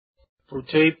For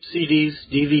tapes, CDs,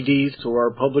 DVDs, to our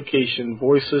publication,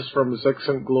 Voices from His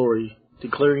Excellent Glory,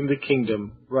 Declaring the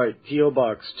Kingdom, write P.O.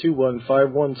 Box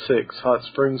 21516, Hot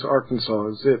Springs,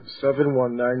 Arkansas, zip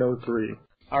 71903.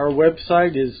 Our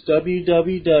website is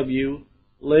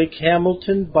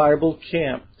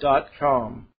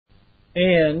www.lakehamiltonbiblecamp.com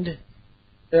and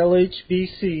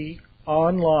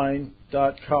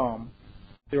lhbconline.com.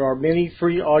 There are many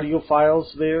free audio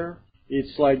files there.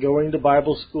 It's like going to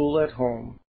Bible school at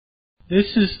home.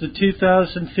 This is the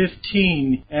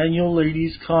 2015 Annual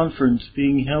Ladies Conference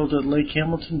being held at Lake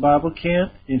Hamilton Bible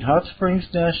Camp in Hot Springs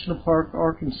National Park,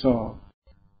 Arkansas.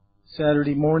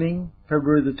 Saturday morning,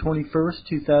 February the 21st,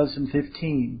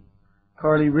 2015.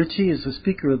 Callie Richey is the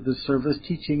speaker of this service,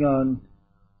 teaching on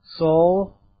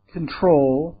SAUL,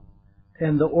 control,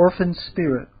 and the orphan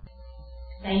spirit.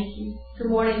 Thank you. Good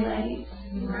morning, ladies.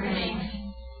 Good morning.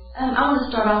 I want to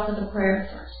start off with a prayer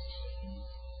first.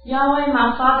 Yahweh,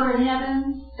 my Father in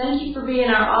heaven, thank you for being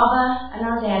our Abba and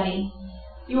our Daddy.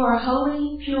 You are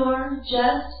holy, pure,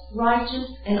 just, righteous,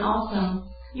 and awesome.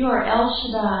 You are El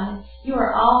Shaddai. You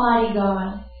are Almighty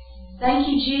God. Thank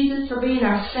you, Jesus, for being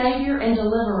our Savior and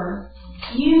Deliverer.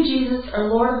 You, Jesus, are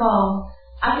Lord of all.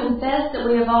 I confess that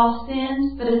we have all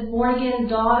sinned, but as born-again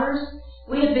daughters,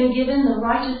 we have been given the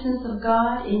righteousness of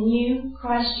God in you,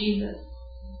 Christ Jesus.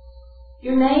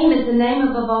 Your name is the name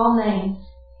above all names.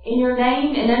 In your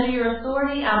name and under your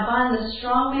authority, I bind the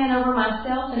strong man over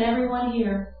myself and everyone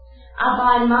here. I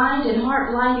bind mind and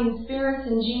heart blinding spirits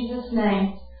in Jesus'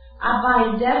 name. I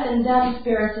bind deaf and dumb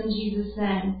spirits in Jesus'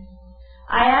 name.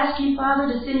 I ask you, Father,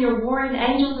 to send your warring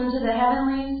angels into the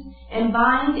heavenlies and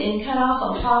bind and cut off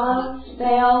Apollo,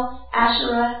 Baal,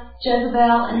 Asherah,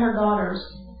 Jezebel, and her daughters,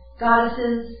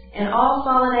 goddesses, and all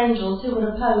fallen angels who would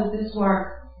oppose this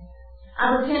work.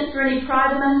 I repent for any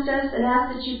pride amongst us and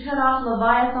ask that you cut off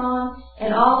Leviathan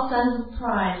and all sons of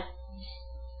pride.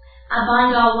 I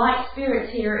bind all light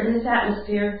spirits here in this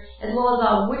atmosphere, as well as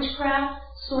all witchcraft,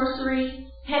 sorcery,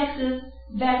 hexes,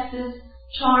 vexes,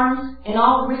 charms, and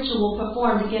all ritual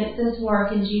performed against this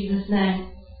work in Jesus' name.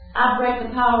 I break the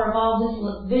power of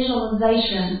all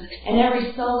visualization and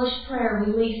every soulish prayer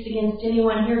released against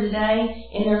anyone here today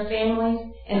and their families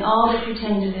and all that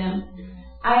pertain to them.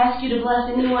 I ask you to bless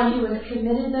anyone who has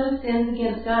committed those sins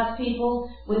against God's people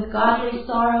with godly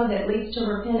sorrow that leads to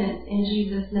repentance in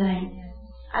Jesus' name.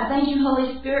 I thank you,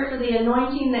 Holy Spirit, for the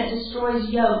anointing that destroys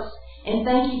yokes, and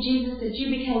thank you, Jesus, that you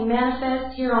became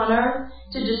manifest here on earth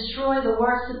to destroy the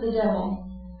works of the devil.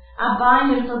 I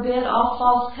bind and forbid all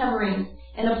false coverings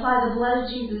and apply the blood of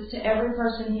Jesus to every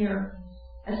person here,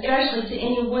 especially to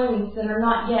any wounds that are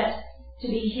not yet to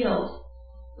be healed.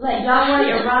 Let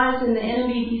Yahweh arise and the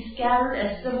enemy be scattered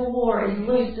as civil war is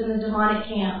loosed in the demonic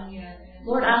camp.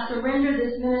 Lord, I surrender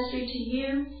this ministry to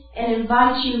you and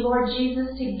invite you, Lord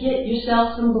Jesus, to get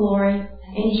yourself some glory.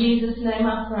 In Jesus' name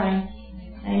I pray.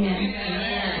 Amen.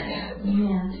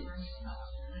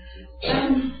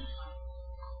 Amen.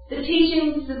 The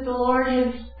teachings that the Lord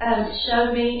has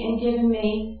showed me and given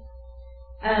me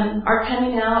are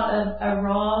coming out of a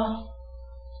raw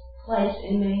place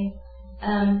in me.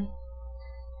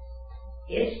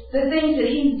 It's the things that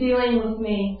He's dealing with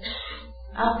me.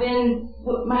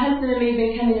 My husband and me have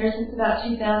been coming here since about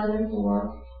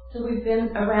 2004, so we've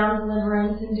been around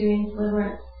deliverance and doing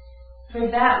deliverance for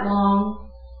that long.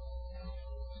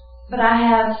 But I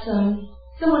have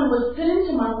someone was put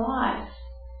into my life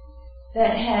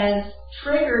that has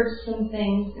triggered some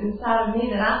things inside of me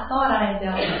that I thought I had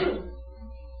dealt with.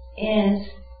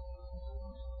 And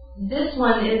this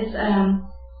one is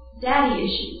daddy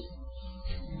issues.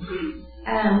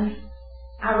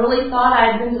 I really thought I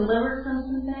had been delivered from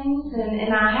some things,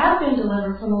 and I have been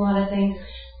delivered from a lot of things,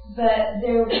 but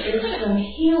there is some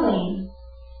healing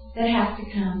that has to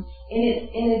come, and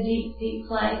it's in a deep, deep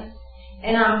place.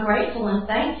 And I'm grateful and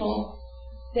thankful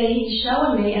that He's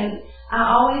showing me. And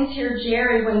I always hear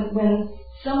Jerry when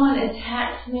someone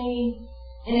attacks me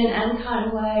in an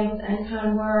unkind way with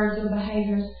unkind words or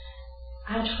behaviors.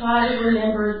 I try to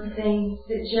remember the things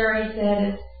that Jerry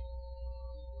said is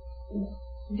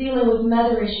dealing with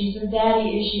mother issues or daddy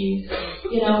issues,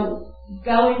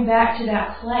 going back to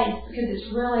that place, because it's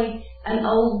really an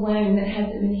old wound that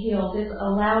hasn't been healed. It's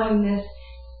allowing this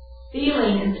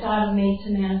feeling inside of me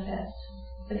to manifest.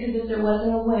 Because if there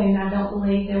wasn't a wound, I don't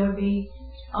believe there would be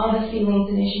all the feelings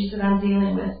and issues that I'm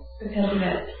dealing with because of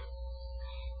it.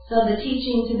 So the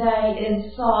teaching today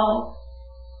is SAUL,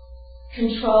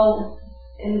 control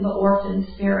in the orphan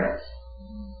spirit.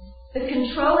 The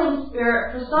controlling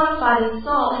spirit personified in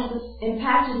SAUL has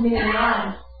impacted many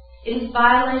lives. It has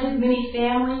violated many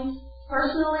families,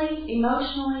 personally,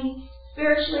 emotionally,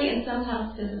 spiritually, and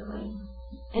sometimes physically.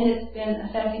 and it's been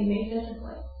affecting me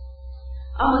physically.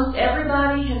 Almost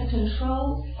everybody has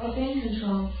controlled or been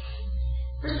controlled.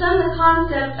 For some, the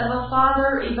concept of a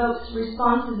father evokes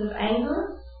responses of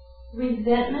anger,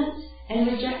 resentment, and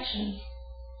rejection.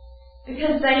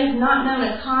 Because they have not known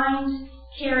a kind,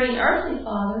 caring earthly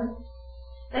father,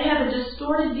 they have a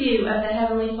distorted view of the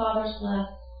Heavenly Father's love.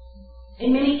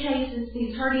 In many cases,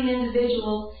 these hurting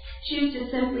individuals choose to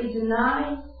simply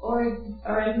deny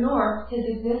or ignore His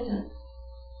existence.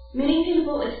 Many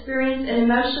people experience an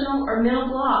emotional or mental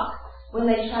block when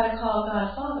they try to call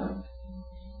God Father.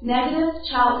 Negative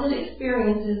childhood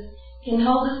experiences can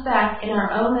hold us back in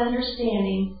our own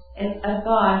understanding of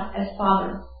God as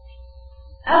Father.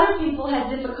 Other people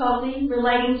have difficulty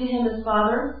relating to Him as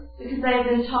Father because they have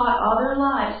been taught all their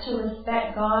lives to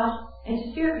respect God and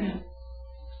to fear Him.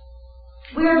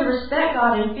 We are to respect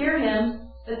God and fear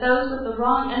Him, but those with the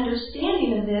wrong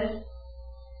understanding of this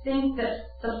think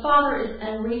that the Father is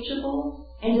unreachable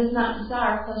and does not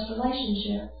desire close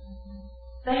relationship.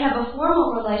 They have a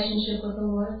formal relationship with the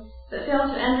Lord, but fail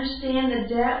to understand the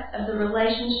depth of the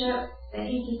relationship that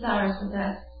He desires with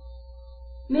us.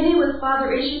 Many with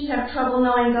father issues have trouble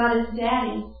knowing God as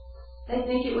Daddy. They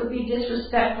think it would be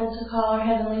disrespectful to call our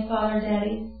Heavenly Father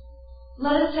Daddy.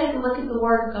 Let us take a look at the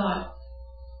Word of God.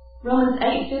 Romans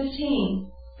 8:15.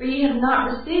 For ye have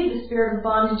not received the spirit of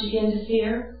bondage again to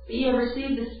fear, but ye have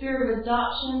received the spirit of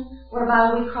adoption,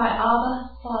 whereby we cry, Abba,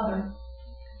 Father.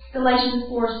 Galatians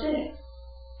 4:6.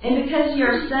 And because ye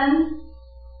are sons,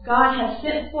 God hath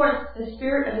sent forth the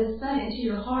Spirit of His Son into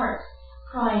your hearts,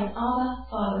 crying, Abba,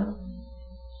 Father.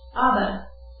 Abba.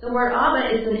 The word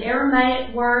Abba is an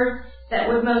Aramaic word that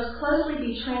would most closely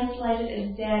be translated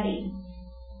as Daddy.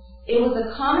 It was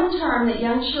a common term that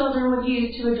young children would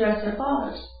use to address their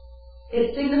fathers.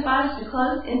 It signifies the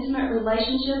close, intimate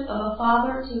relationship of a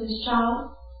father to his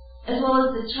child, as well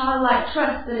as the childlike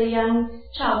trust that a young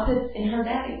child puts in her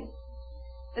daddy.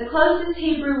 The closest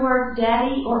Hebrew word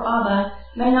daddy or Abba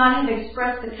may not have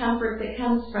expressed the comfort that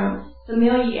comes from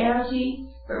familiarity,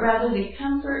 but rather the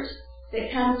comfort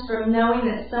that comes from knowing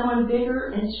that someone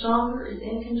bigger and stronger is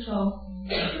in control.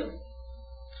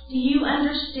 Do you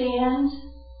understand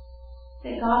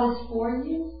that God is for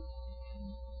you?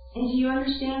 And do you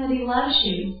understand that He loves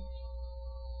you?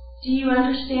 Do you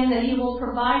understand that He will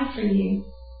provide for you?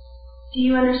 Do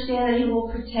you understand that He will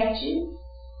protect you?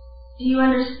 Do you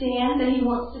understand that He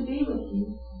wants to be with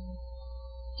you?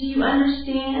 Do you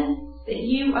understand that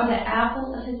you are the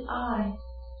apple of His eye?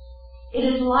 It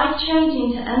is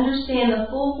life-changing to understand the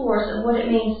full force of what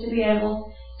it means to be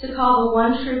able to call the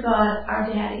one true God our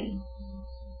Daddy,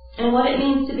 and what it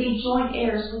means to be joint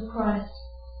heirs with Christ.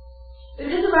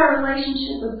 Because of our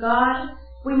relationship with God,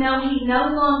 we know He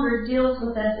no longer deals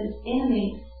with us as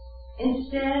enemies.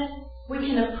 Instead, we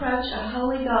can approach a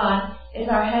holy God as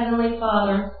our Heavenly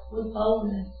Father with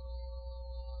boldness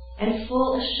and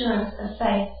full assurance of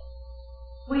faith.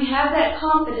 We have that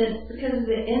confidence because of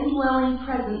the indwelling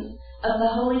presence of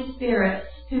the Holy Spirit,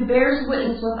 who bears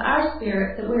witness with our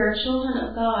spirit that we are children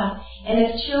of God, and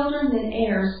if children, then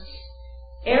heirs.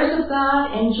 Heirs of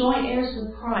God and joint heirs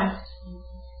with Christ.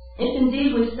 If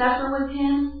indeed we suffer with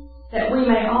Him, that we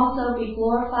may also be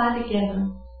glorified together.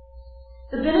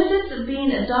 The benefits of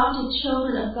being adopted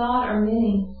children of God are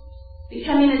many.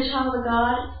 Becoming a child of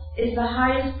God is the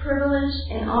highest privilege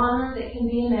and honor that can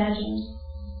be imagined.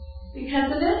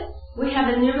 Because of it, we have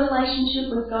a new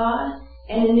relationship with God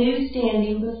and a new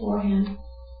standing before Him.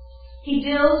 He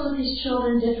deals with His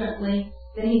children differently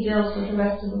than He deals with the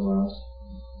rest of the world.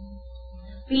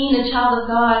 Being a child of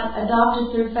God,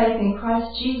 adopted through faith in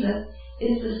Christ Jesus,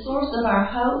 is the source of our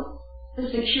hope, the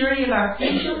security of our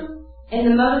future, and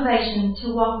the motivation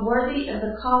to walk worthy of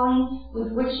the calling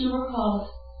with which you were called.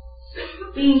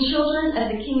 Being children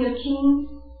of the King of Kings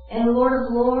and the Lord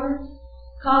of Lords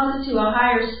calls us to a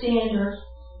higher standard,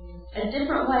 a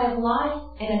different way of life,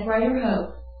 and a greater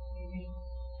hope.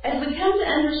 As we come to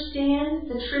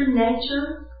understand the true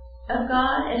nature of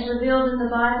God as revealed in the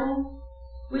Bible,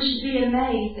 we should be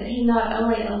amazed that He not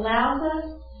only allows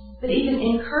us, but even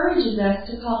encourages us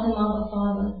to call Him Abba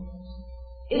Father.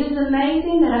 It is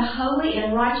amazing that a holy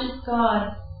and righteous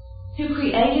God, who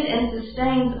created and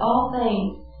sustains all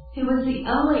things, who is the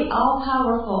only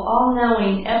all-powerful,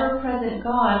 all-knowing, ever-present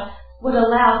God, would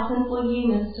allow sinful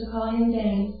humans to call Him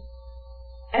Daddy.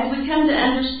 As we come to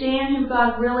understand who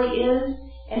God really is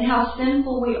and how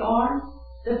sinful we are,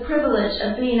 the privilege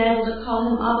of being able to call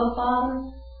Him Abba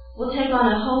Father will take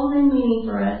on a whole new meaning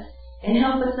for us and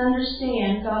help us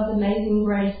understand God's amazing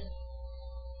grace.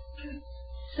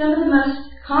 Some of the most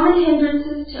common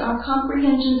hindrances to our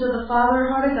comprehensions of the Father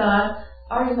heart of God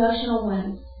are emotional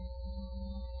ones.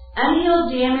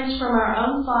 Unhealed damage from our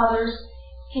own fathers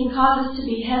can cause us to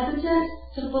be hesitant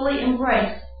to fully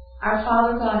embrace our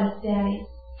Father God as Daddy.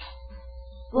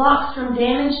 Blocks from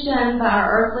damage done by our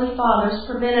earthly fathers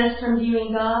prevent us from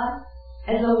viewing God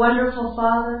as a wonderful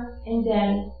Father and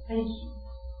Daddy. Thank you.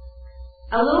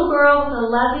 A little girl with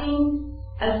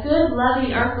a good,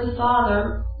 loving earthly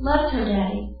father loves her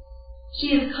daddy. She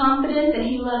is confident that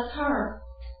he loves her.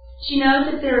 She knows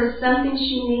if there is something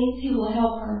she needs, he will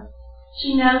help her.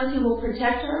 She knows he will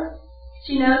protect her.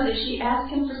 She knows if she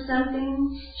asks him for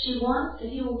something she wants, that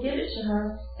he will give it to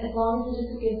her as long as it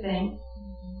is a good thing.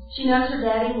 She knows her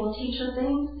daddy will teach her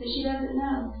things that she doesn't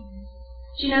know.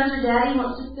 She knows her daddy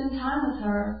wants to spend time with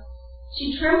her.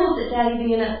 She trembles at daddy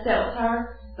being upset with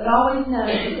her, but always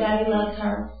knows that daddy loves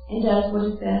her and does what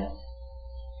is best.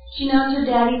 She knows her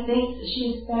daddy thinks that she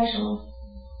is special.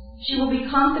 She will be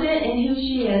confident in who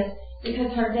she is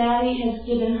because her daddy has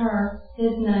given her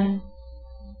his name.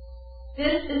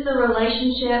 This is the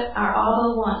relationship our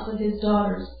Abba wants with his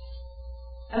daughters.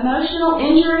 Emotional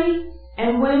injury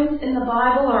and wounds in the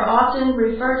Bible are often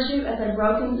referred to as a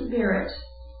broken spirit.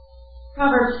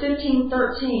 Proverbs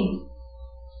 15:13.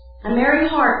 A merry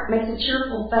heart makes a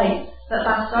cheerful face, but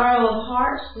by sorrow of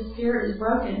heart the spirit is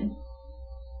broken.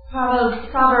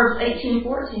 Proverbs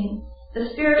 18:14. The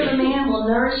spirit of a man will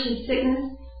nourish his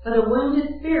sickness, but a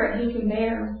wounded spirit who can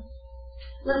bear.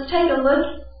 Let's take a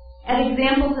look at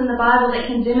examples in the Bible that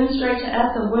can demonstrate to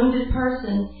us a wounded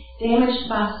person damaged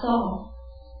by Saul.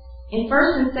 In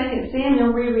 1 and 2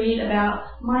 Samuel, we read about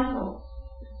Michal.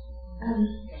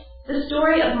 The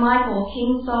story of Michal,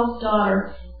 King Saul's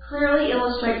daughter, clearly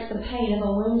illustrates the pain of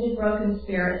a wounded, broken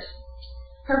spirit.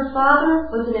 Her father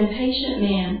was an impatient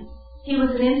man. He was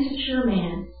an insecure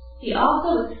man. He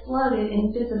also exploded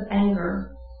in fits of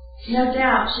anger. No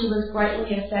doubt she was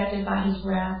greatly affected by his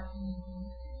wrath.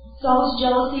 Saul's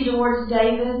jealousy towards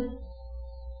David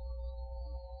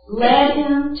led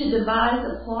him to devise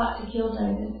a plot to kill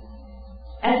David.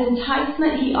 As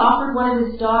enticement, he offered one of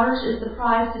his daughters as the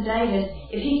prize to David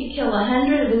if he could kill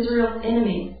 100 of Israel's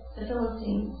enemies, the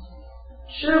Philistines.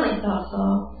 Surely, thought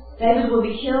Saul, David will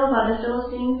be killed by the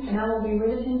Philistines, and I will be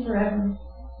rid of him forever.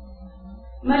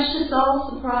 Much to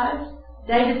Saul's surprise,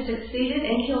 David succeeded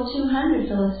and killed 200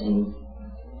 Philistines.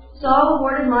 Saul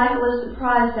awarded Michal as the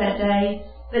prize that day,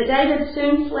 but David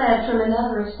soon fled from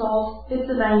another of Saul's fits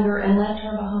of anger and left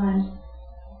her behind.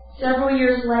 Several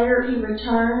years later, he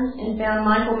returned and found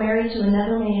Michal married to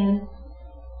another man.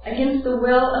 Against the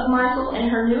will of Michal and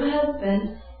her new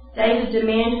husband, David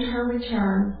demanded her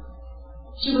return.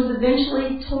 She was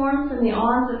eventually torn from the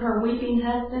arms of her weeping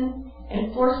husband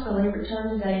and forcefully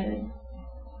returned to David.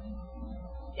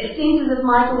 It seems as if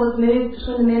Michal was moved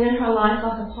between the men in her life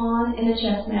like a pawn in a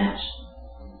chess match.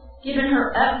 Given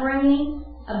her upbringing,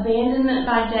 abandonment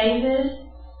by David,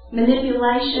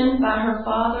 manipulation by her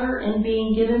father, and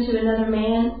being given to another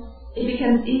man, it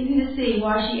becomes easy to see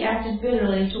why she acted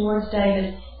bitterly towards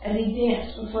David as he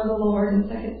danced before the Lord in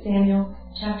 2 Samuel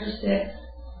chapter 6,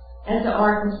 as the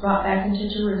ark was brought back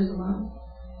into Jerusalem.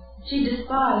 She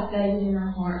despised David in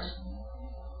her heart.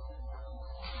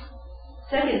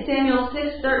 2 Samuel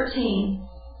 6:13.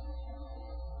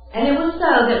 And it was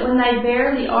so that when they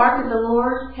bare the ark of the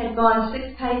Lord had gone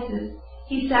 6 paces,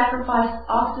 he sacrificed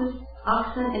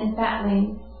oxen and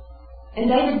fatlings. And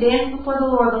David danced before the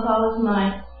Lord with all his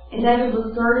might, and David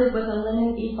was girded with a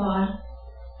linen ephod.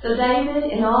 So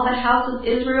David and all the house of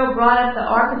Israel brought up the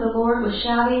ark of the Lord with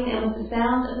shouting and with the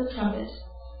sound of the trumpet.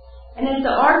 And as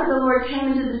the ark of the Lord came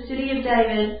into the city of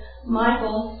David,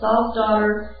 Michal, Saul's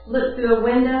daughter, looked through a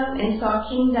window and saw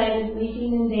King David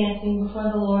leaping and dancing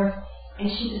before the Lord, and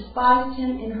she despised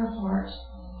him in her heart.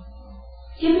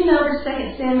 Skipping over to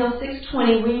 2 Samuel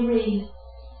 6:20, we read,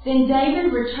 Then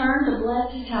David returned to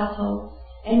bless his household,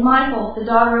 and Michal, the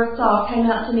daughter of Saul, came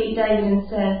out to meet David and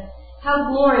said, How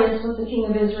glorious was the king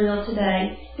of Israel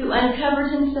today, who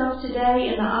uncovered himself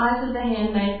today in the eyes of the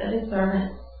handmaids of his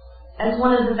servants, as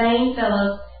one of the vain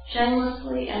fellows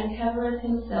shamelessly uncovereth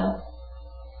himself.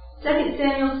 2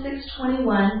 Samuel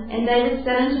 6:21, And David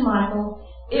said unto Michal,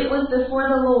 It was before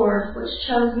the Lord which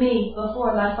chose me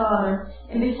before thy father,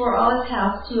 and before all his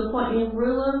house, to appoint me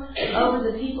ruler over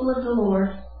the people of the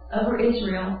Lord, over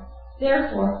Israel.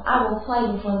 Therefore I will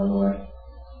play before the Lord.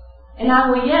 And I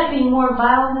will yet be more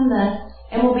vile than thus,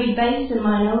 and will be base in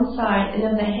mine own sight, and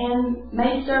of the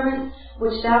handmaid servants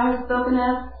which thou hast spoken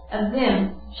of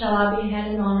them shall I be had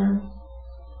in honor.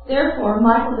 Therefore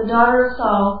Michal, the daughter of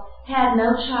Saul, had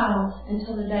no child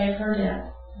until the day of her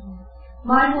death.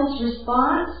 Michal's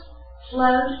response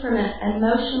flowed from an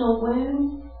emotional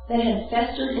wound that had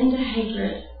festered into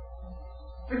hatred.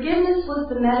 Forgiveness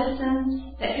was the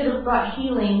medicine that could have brought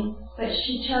healing, but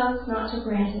she chose not to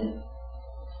grant it.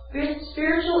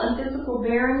 Spiritual and physical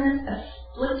barrenness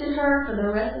afflicted her for the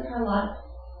rest of her life.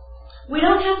 We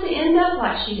don't have to end up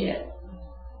like she did.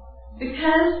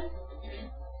 Because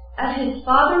of His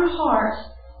Father heart,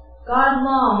 God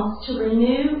longs to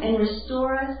renew and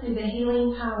restore us through the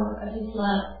healing power of His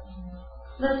love.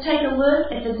 Let's take a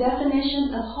look at the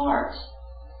definition of heart.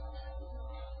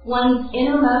 One's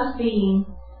innermost being,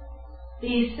 the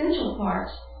essential part.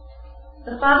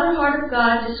 The Father heart of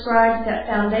God describes that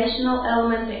foundational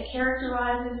element that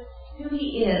characterizes who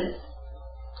He is.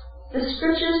 The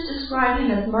Scriptures describe Him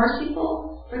as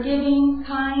merciful, forgiving,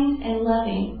 kind, and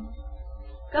loving.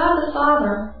 God the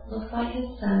Father looks like His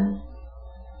Son.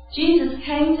 Jesus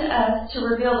came to us to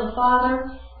reveal the Father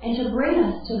and to bring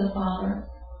us to the Father.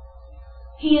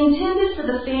 He intended for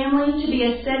the family to be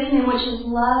a setting in which His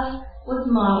love was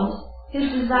modeled. His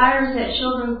desire is that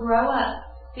children grow up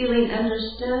feeling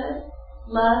understood,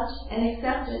 loved, and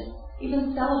accepted,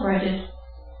 even celebrated.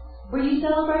 Were you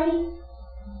celebrated?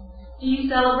 Do you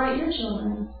celebrate your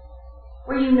children?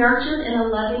 Were you nurtured in a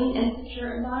loving and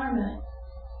secure environment?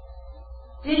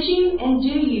 Did you and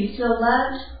do you feel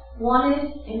loved,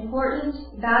 wanted, important,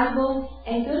 valuable,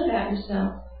 and good about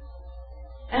yourself?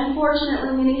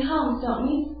 Unfortunately, many homes don't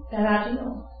meet that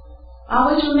ideal.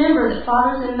 Always remember that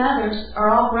fathers and mothers are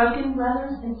all broken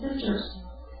brothers and sisters,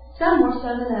 some more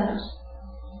so than others.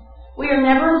 We are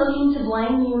never looking to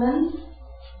blame humans.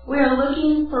 We are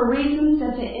looking for reasons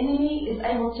that the enemy is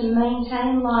able to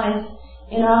maintain life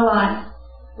in our lives,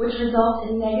 which results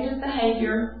in negative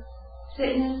behavior,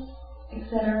 sickness,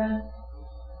 etc.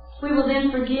 We will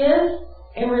then forgive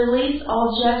and release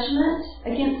all judgment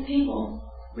against people.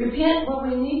 Repent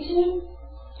where we need to,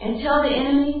 and tell the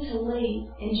enemy to leave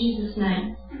in Jesus'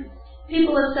 name.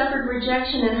 People have suffered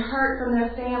rejection and hurt from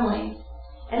their families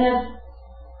and have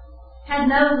had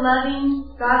no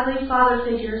loving, godly father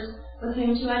figures with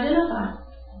whom to identify.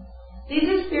 These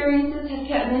experiences have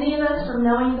kept many of us from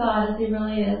knowing God as He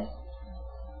really is.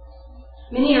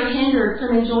 Many are hindered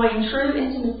from enjoying true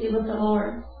intimacy with the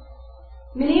Lord.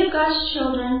 Many of God's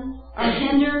children are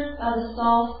hindered by the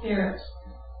SAUL spirit.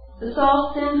 The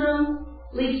SAUL syndrome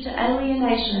leads to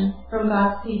alienation from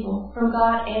God's people, from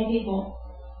God and people.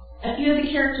 A few of the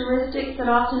characteristics that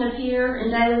often appear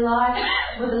in daily life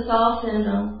with the SAUL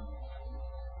syndrome: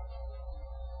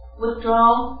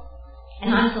 withdrawal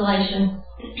and isolation.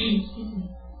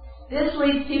 This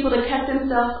leads people to cut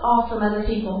themselves off from other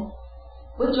people.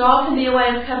 Withdrawal can be a way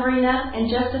of covering up and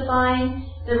justifying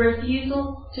the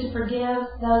refusal to forgive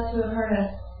those who have hurt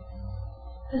us.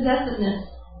 Possessiveness,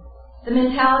 the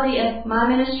mentality of my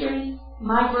ministry,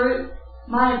 my group,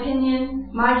 my opinion,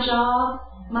 my job,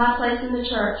 my place in the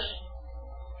church.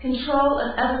 Control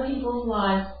of other people's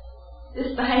lives.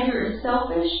 This behavior is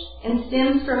selfish and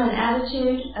stems from an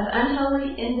attitude of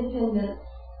unholy independence.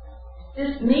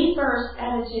 This me-first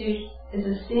attitude is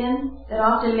a sin that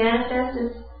often manifests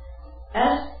as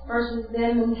us versus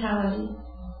them mentality.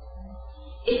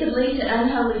 It could lead to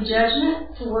unholy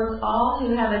judgment towards all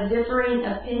who have a differing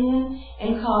opinion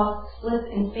and cause splits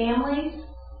in families,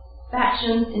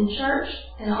 factions in church,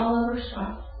 and all over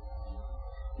strife.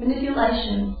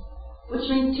 Manipulation, which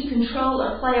means to control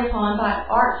or play upon by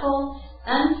artful,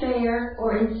 unfair,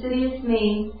 or insidious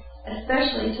means,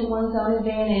 especially to one's own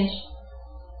advantage.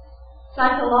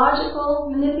 Psychological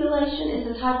manipulation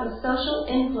is a type of social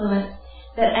influence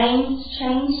that aims to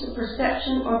change the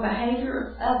perception or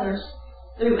behavior of others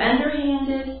through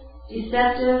underhanded,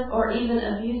 deceptive, or even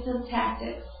abusive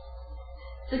tactics.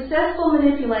 Successful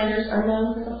manipulators are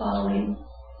known for the following: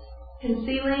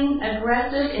 concealing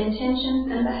aggressive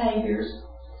intentions and behaviors,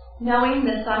 knowing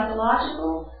the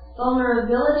psychological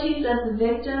vulnerabilities of the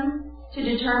victim to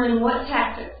determine what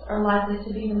tactics are likely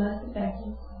to be the most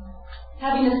effective,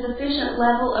 having a sufficient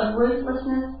level of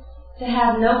ruthlessness to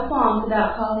have no qualms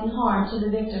about causing harm to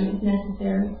the victim if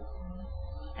necessary,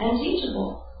 and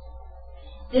teachable.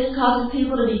 This causes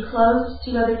people to be closed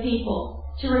to other people,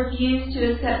 to refuse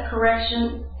to accept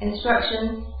correction,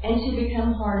 instruction, and to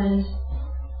become hardened.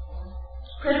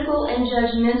 Critical and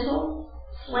judgmental,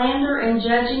 slander and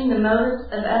judging the motives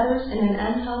of others in an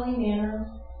unholy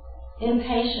manner.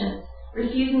 Impatient,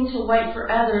 refusing to wait for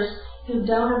others who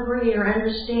don't agree or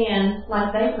understand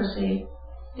like they perceive,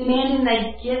 demanding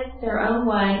they get their own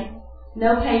way,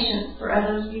 no patience for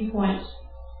others' viewpoints.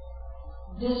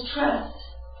 Distrust,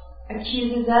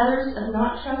 accuses others of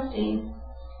not trusting.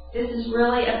 This is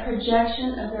really a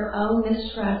projection of their own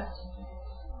mistrust.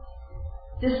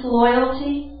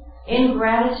 Disloyalty,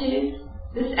 ingratitude,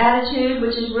 this attitude,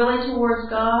 which is really towards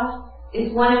God,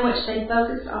 is one in which they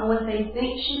focus on what they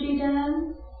think should be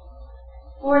done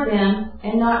for them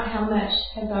and not how much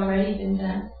has already been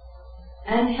done.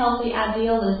 Unhealthy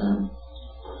idealism,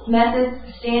 methods,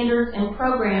 standards, and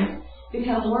programs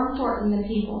become more important than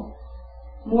people,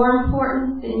 more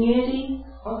important than unity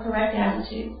or correct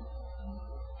attitude.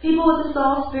 People with a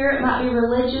Saul spirit might be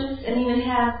religious and even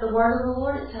have the word of the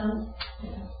Lord at times.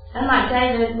 Unlike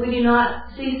David, we do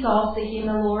not see Saul seeking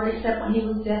the Lord except when he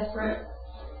was desperate.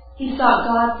 He sought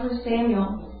God through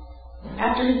Samuel.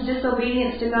 After his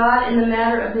disobedience to God in the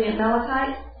matter of the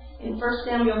Amalekites, in 1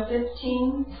 Samuel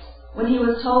 15, when he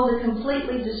was told to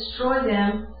completely destroy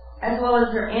them as well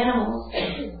as their animals,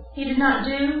 he did not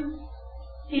do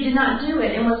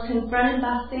it and was confronted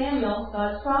by Samuel,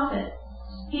 God's prophet.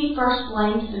 He first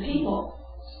blamed the people.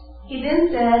 He then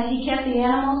said he kept the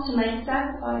animals to make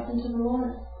sacrifice unto the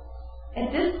Lord.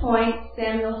 At this point,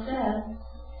 Samuel said,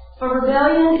 "For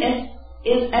rebellion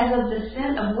is as of the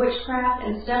sin of witchcraft,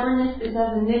 and stubbornness is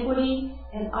as iniquity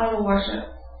and idol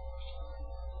worship.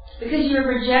 Because you have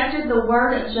rejected the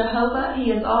word of Jehovah, he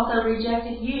has also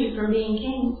rejected you from being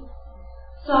king."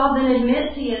 Saul then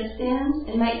admits he has sinned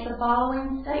and makes the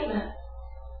following statement.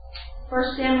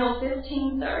 1 Samuel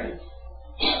 15:30.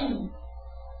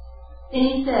 Then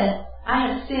he said, "I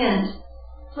have sinned.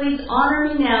 Please honor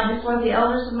me now before the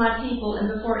elders of my people and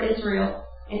before Israel,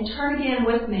 and turn again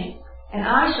with me, and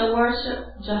I shall worship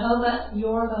Jehovah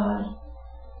your God."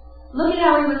 Look at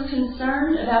how he was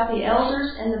concerned about the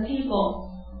elders and the people,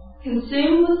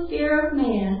 consumed with fear of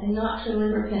man and not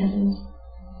truly repentant.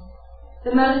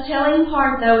 The most telling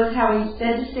part, though, is how he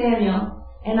said to Samuel,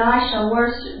 "And I shall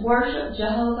worship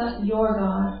Jehovah your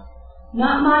God."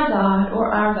 Not my God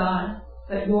or our God,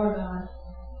 but your God.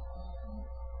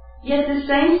 Yet the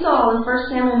same Saul in 1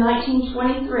 Samuel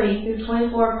 19:23 through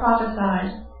 24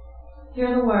 prophesied.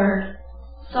 Hear the word.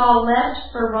 Saul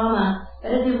left for Ramah,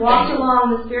 but as he walked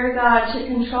along, the Spirit of God took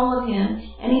control of him,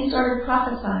 and he started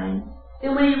prophesying.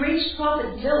 Then when he reached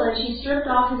Prophet's village, he stripped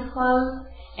off his clothes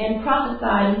and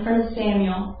prophesied in front of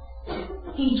Samuel.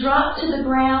 He dropped to the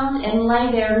ground and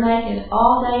lay there naked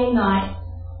all day and night.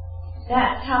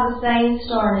 That's how the saying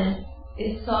started.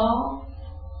 Is Saul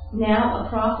now a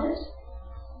prophet?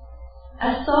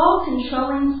 A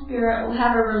Saul-controlling spirit will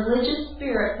have a religious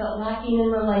spirit but lacking in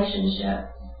relationship.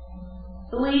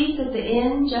 Believes that the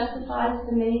end justifies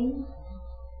the means.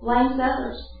 Blames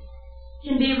others.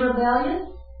 Can be rebellious,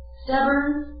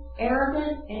 stubborn,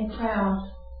 arrogant, and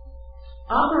proud.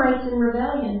 Operates in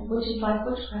rebellion, which is like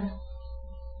witchcraft.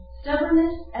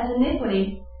 Stubbornness as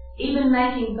iniquity, even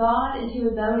making God into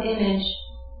his own image.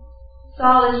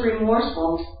 Saul is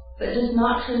remorseful, but does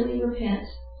not truly repent.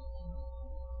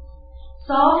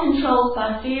 Saul controls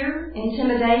by fear,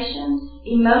 intimidation,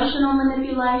 emotional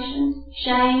manipulation,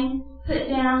 shame, put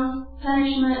down,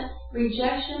 punishment,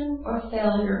 rejection, or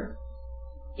failure.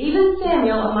 Even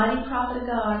Samuel, a mighty prophet of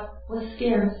God, was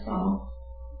scared of Saul.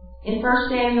 In 1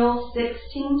 Samuel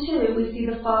 16:2, we see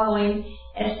the following,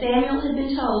 as Samuel had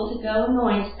been told to go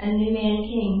anoint a new man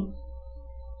king.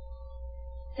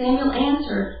 Samuel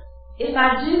answered, "If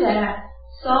I do that,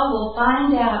 Saul will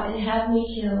find out and have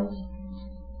me killed."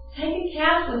 "Take a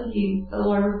calf with you," the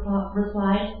Lord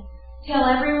replied. "Tell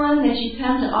everyone that you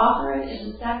come to offer it as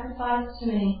a sacrifice to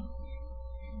me."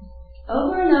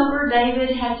 Over and over,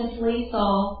 David had to flee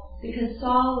Saul because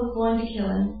Saul was going to kill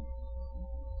him.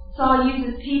 Saul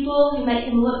uses people who make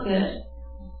him look good.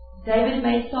 David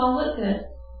made Saul look good.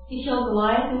 He killed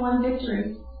Goliath and won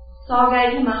victories. Saul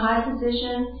gave him a high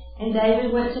position, and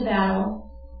David went to battle.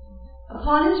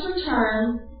 Upon his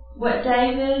return, what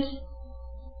David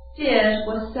did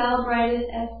was celebrated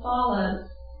as follows.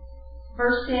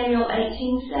 1 Samuel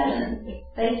 18:7,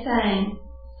 they sang,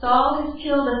 "Saul has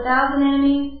killed 1,000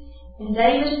 enemies, and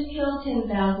David has killed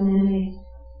 10,000 enemies."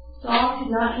 Saul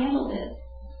could not handle this.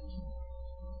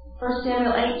 1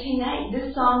 Samuel 18:8,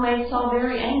 this song made Saul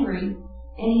very angry,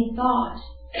 and he thought,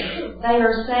 "They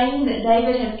are saying that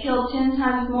David has killed 10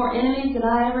 times more enemies than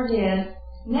I ever did.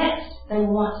 Next, they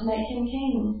will want to make him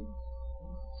king."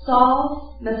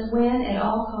 Saul must win at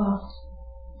all costs.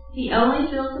 He only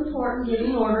feels important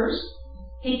giving orders.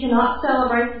 He cannot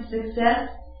celebrate the success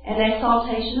and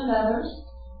exaltation of others.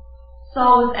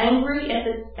 Saul was angry at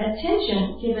the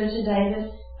attention given to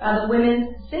David by the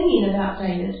women singing about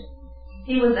David.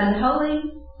 He was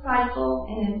unholy, prideful,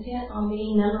 and intent on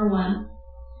being number one.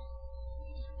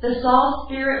 The Saul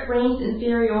spirit brings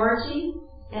inferiority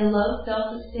and low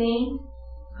self-esteem,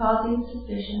 causing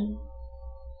suspicion.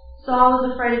 Saul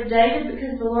was afraid of David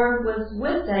because the Lord was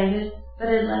with David, but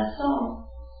had left Saul.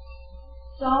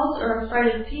 Sauls are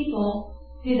afraid of people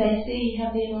who they see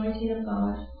have the anointing of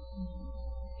God.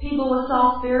 People with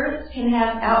Saul spirits can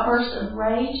have outbursts of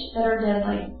rage that are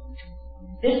deadly.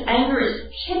 This anger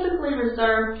is typically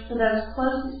reserved for those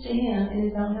closest to him in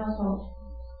his own household.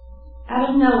 Out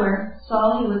of nowhere,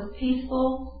 Saul, who was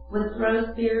peaceful, would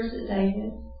throw spears at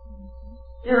David.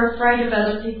 They're afraid of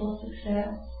other people's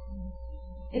success.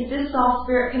 If this Saul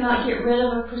spirit cannot get rid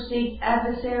of a perceived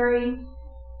adversary,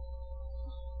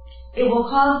 it will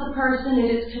cause the person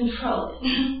it is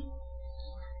controlling.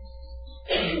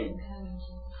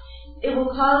 It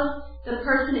will cause the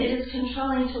person it is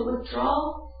controlling to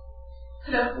withdraw,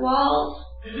 put up walls,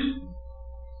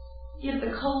 give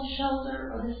the cold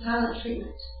shoulder or the silent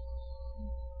treatment.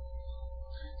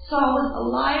 Saul was a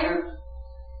liar,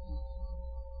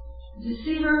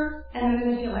 deceiver, and a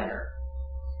manipulator.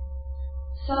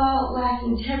 Saul lacked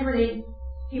integrity.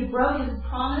 He broke his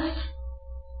promise.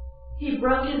 He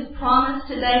broke his promise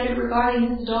to David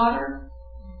regarding his daughter.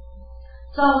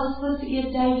 Saul was supposed to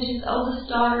give David his oldest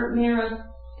daughter, Merab.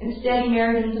 Instead, he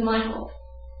married him to Michal.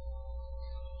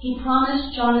 He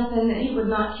promised Jonathan that he would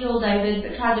not kill David,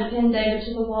 but tried to pin David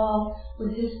to the wall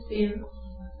with his spear.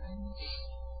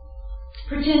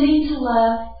 Pretending to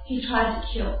love, he tried to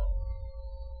kill.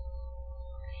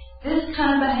 This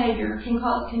kind of behavior can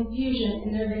cause confusion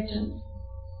in their victims.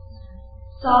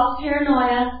 Saul's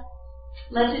paranoia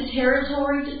led to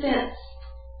territory defense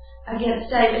against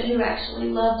David, who actually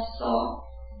loved Saul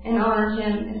and honored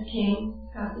him as king,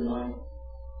 God's anointed.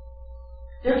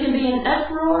 There can be an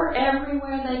uproar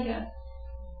everywhere they go.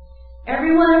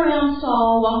 Everyone around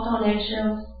Saul walked on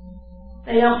eggshells.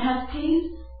 They don't have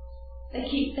peace. They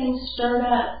keep things stirred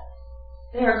up.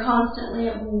 They are constantly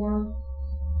at war.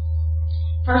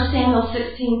 1 Samuel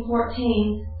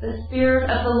 16:14, the Spirit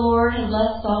of the Lord had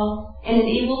left Saul, and an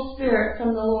evil spirit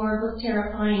from the Lord was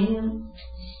terrifying him.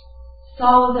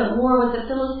 Saul was at war with the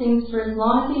Philistines for as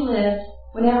long as he lived.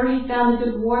 Whenever he found a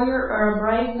good warrior or a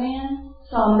brave man,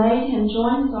 Saul made him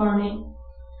join his army.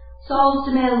 Saul's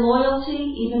demand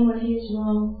loyalty even when he is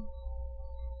wrong.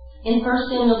 In 1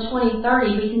 Samuel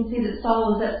 20:30, we can see that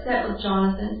Saul was upset with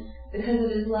Jonathan because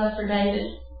of his love for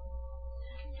David.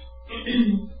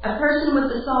 A person with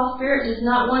the Saul spirit does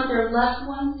not want their loved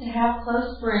ones to have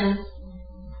close friends.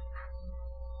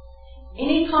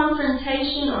 Any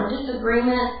confrontation or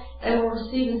disagreement they will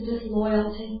receive as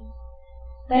disloyalty.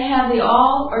 They have the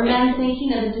all or none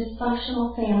thinking of a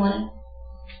dysfunctional family.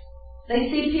 They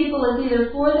see people as either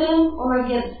for them or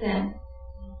against them.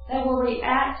 They will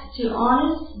react to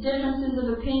honest differences of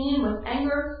opinion with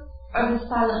anger or with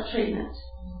silent treatment.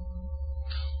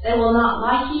 They will not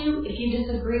like you if you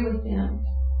disagree with them.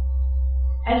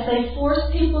 As they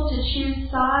force people to choose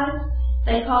sides,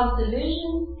 they cause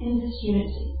division and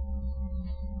disunity.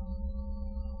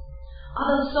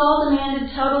 Although Saul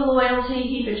demanded total loyalty,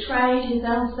 he betrayed his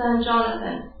own son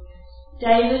Jonathan,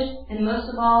 David, and most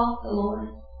of all, the Lord.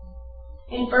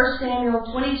 In 1 Samuel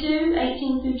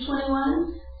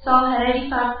 22:18-21, Saul had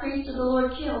 85 priests of the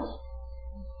Lord killed.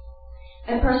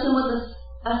 A person with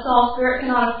a Saul spirit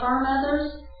cannot affirm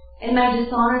others and may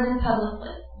dishonor them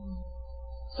publicly.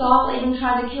 Saul even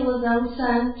tried to kill his own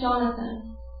son,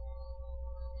 Jonathan.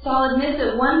 Saul admits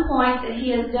at one point that he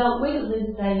has dealt wickedly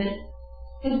with David.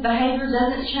 His behavior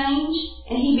doesn't change,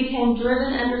 and he became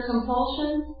driven under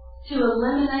compulsion to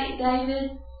eliminate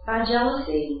David by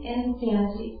jealousy and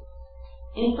insanity.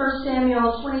 In 1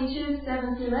 Samuel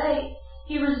 22:7-8,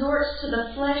 he resorts to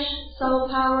the flesh, soul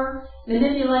power,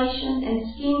 manipulation, and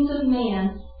schemes of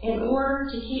man in order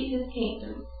to keep his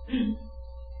kingdom.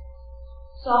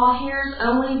 Saul hears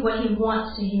only what he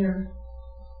wants to hear.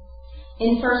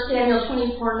 In 1 Samuel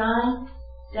 24:9,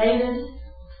 David,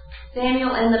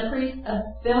 Samuel, and the priest of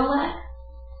Abimelech,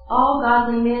 all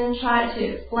godly men, tried to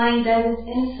explain David's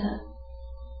innocence.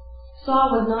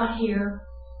 Saul would not hear.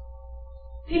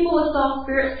 People with Saul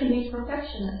spirits can be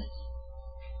perfectionists,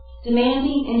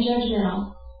 demanding and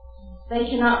judgmental. They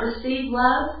cannot receive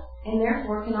love and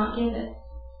therefore cannot give it.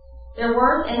 Their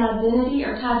worth and identity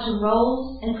are tied to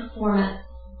roles and performance.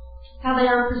 How they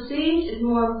are perceived is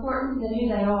more important than who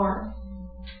they are.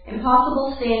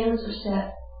 Impossible standards are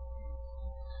set.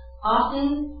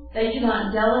 Often, they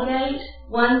cannot delegate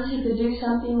ones who could do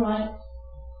something right.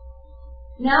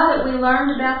 Now that we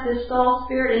learned about this Saul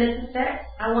spirit and its effects,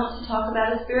 I want to talk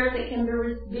about a spirit that can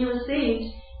be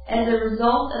received as a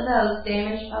result of those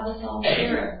damaged by the Saul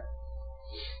spirit.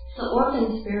 The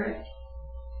orphan spirit.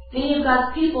 Many of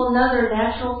God's people know their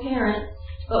natural parents,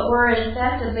 but were in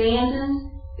effect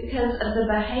abandoned because of the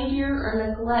behavior or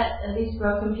neglect of these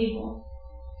broken people.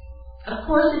 Of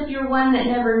course, if you're one that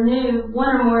never knew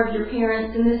one or more of your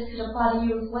parents, then this could apply to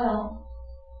you as well.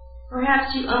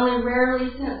 Perhaps you only rarely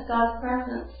sense God's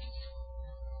presence.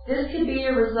 This could be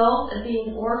a result of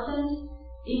being orphaned,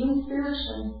 even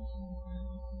spiritually.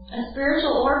 A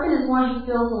spiritual orphan is one who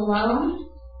feels alone,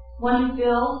 one who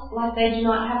feels like they do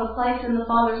not have a place in the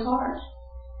Father's heart.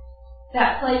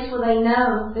 That place where they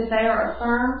know that they are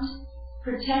affirmed,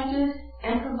 protected,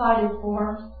 and provided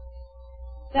for.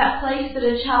 That place that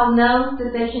a child knows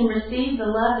that they can receive the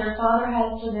love their Father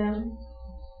has for them.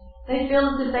 They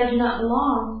feel as if they do not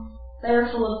belong. They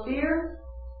are full of fear,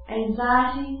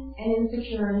 anxiety, and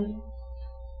insecurity.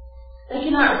 They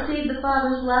cannot receive the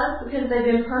Father's love because they've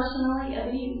been personally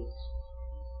abused,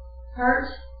 hurt,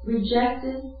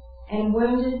 rejected, and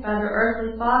wounded by their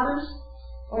earthly fathers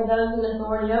or those in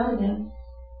authority over them.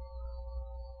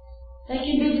 They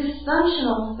can be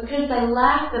dysfunctional because they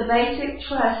lack the basic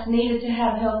trust needed to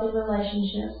have healthy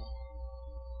relationships.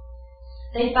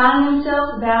 They find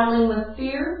themselves battling with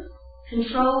fear,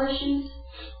 control issues,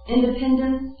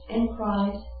 independence, and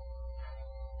pride.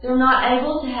 They're not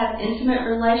able to have intimate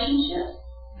relationships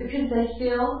because they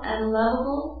feel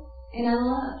unlovable and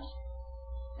unloved.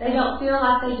 They don't feel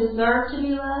like they deserve to be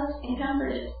loved and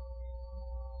comforted.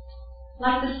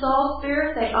 Like the SAUL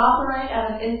spirit, they operate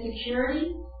out of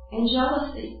insecurity and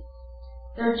jealousy.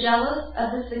 They're jealous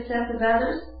of the success of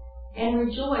others and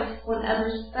rejoice when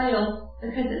others fail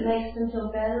because it makes them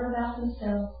feel better about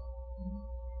themselves.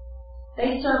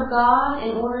 They serve God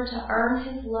in order to earn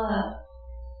His love.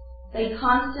 They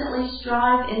constantly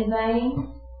strive in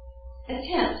vain,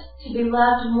 attempt to be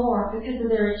loved more because of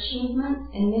their achievements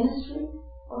in ministry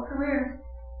or career.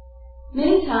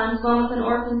 Many times, one with an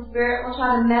orphan spirit will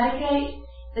try to medicate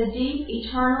the deep,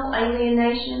 eternal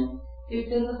alienation through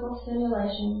physical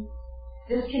stimulation.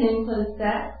 This can include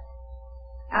sex,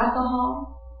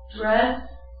 alcohol, drugs,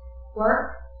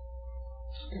 work,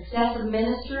 excessive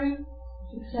ministry,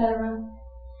 etc.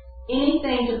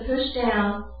 Anything to push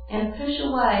down and push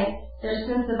away their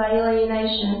sense of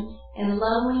alienation and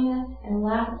loneliness and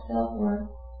lack of self-worth.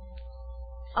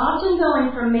 Often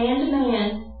going from man to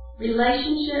man,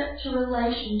 relationship to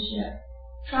relationship,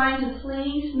 trying to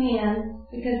please men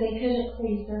because they couldn't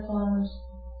please their fathers.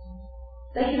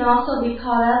 They can also be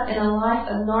caught up in a life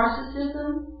of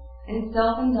narcissism and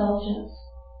self-indulgence.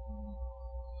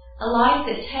 A life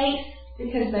that takes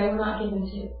because they were not given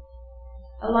to.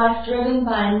 A life driven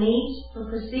by a need for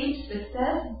perceived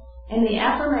success and the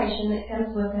affirmation that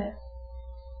comes with it.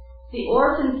 The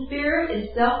orphan spirit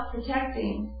is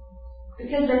self-protecting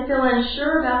because they feel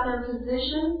unsure about their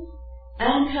position,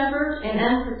 uncovered and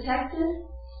unprotected.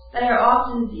 They are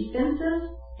often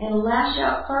defensive and lash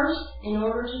out first in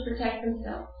order to protect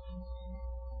themselves.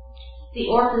 The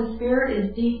orphan spirit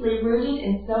is deeply rooted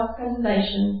in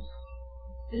self-preservation.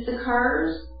 This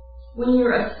occurs when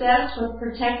you're obsessed with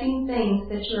protecting things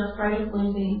that you're afraid of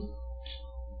losing.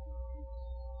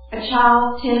 A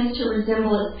child tends to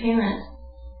resemble its parent.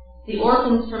 The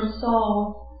orphans from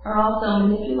SAUL are also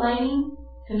manipulating,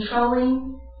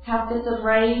 controlling, have fits of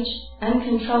rage,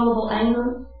 uncontrollable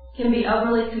anger, can be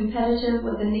overly competitive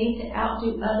with the need to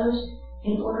outdo others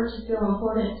in order to feel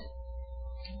important.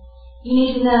 You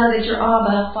need to know that your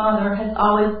Abba, Father, has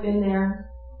always been there.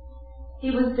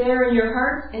 He was there in your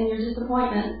hurts and your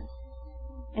disappointments,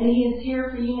 and He is here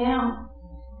for you now.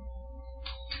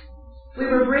 We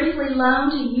were briefly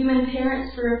loaned to human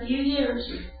parents for a few years,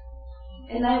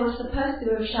 and they were supposed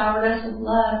to have showered us with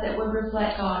love that would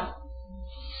reflect God.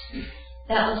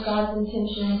 That was God's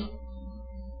intention.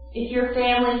 If your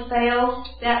family fails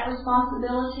that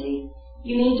responsibility,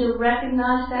 you need to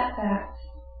recognize that fact.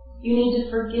 You need to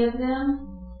forgive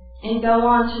them and go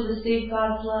on to receive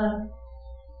God's love.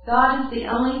 God is the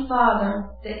only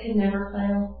Father that can never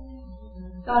fail.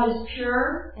 God is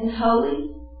pure and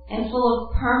holy and full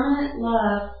of permanent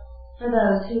love for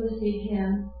those who receive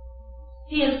Him.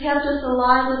 He has kept us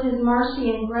alive with His mercy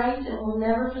and grace and will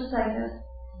never forsake us.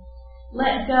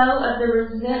 Let go of the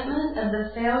resentment of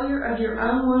the failure of your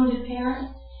own wounded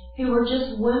parents who were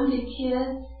just wounded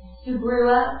kids who grew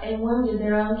up and wounded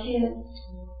their own kids.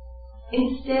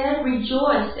 Instead,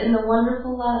 rejoice in the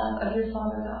wonderful love of your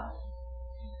Father God.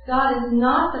 God is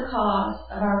not the cause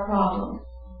of our problems.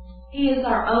 He is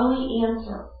our only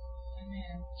answer.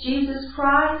 Amen. Jesus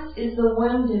Christ is the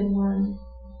wounded one.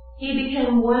 He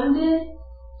became wounded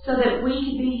so that we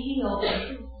could be healed.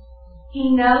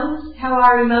 He knows how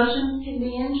our emotions can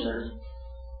be injured.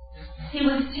 He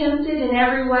was tempted in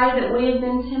every way that we have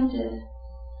been tempted.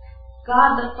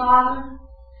 God the Father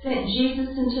sent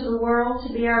Jesus into the world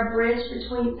to be our bridge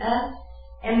between us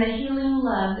and the healing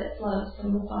love that flows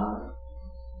from the Father.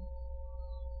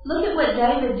 Look at what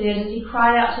David did as he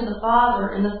cried out to the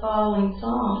Father in the following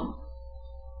psalm.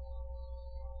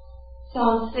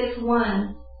 Psalm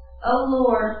 6:1. O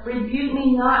Lord, rebuke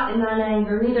me not in thine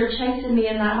anger, neither chasten me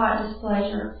in thy hot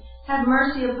displeasure. Have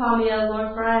mercy upon me, O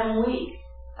Lord, for I am weak.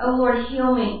 O Lord,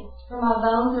 heal me, for my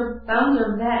bones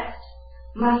are vexed.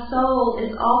 My soul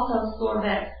is also sore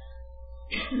vexed.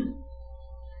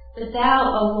 But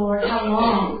thou, O Lord, how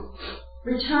long?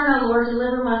 Return, O Lord,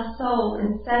 deliver my soul,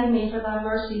 and save me for thy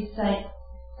mercy's sake.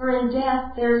 For in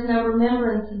death there is no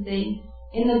remembrance of thee.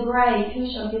 In the grave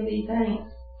who shall give thee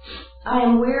thanks? I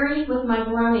am weary with my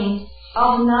groaning.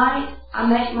 All night I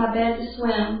make my bed to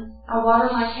swim. I water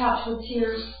my couch with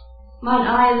tears. Mine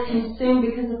eye is consumed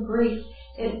because of grief.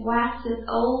 It waxeth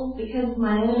old because of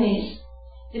mine enemies.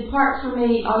 Depart from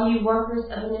me, all you workers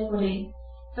of iniquity.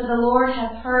 For the Lord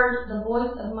hath heard the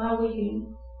voice of my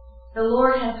weeping. The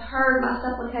Lord hath heard my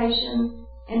supplication,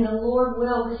 and the Lord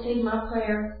will receive my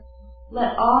prayer.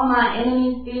 Let all my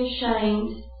enemies be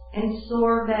ashamed and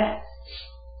sore vexed.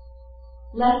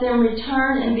 Let them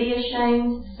return and be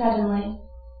ashamed suddenly.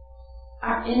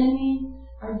 Our enemies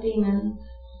are demons,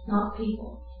 not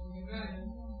people.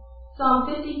 Psalm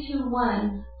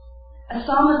 52:1. A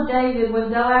psalm of David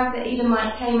when Doeg the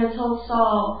Edomite came and told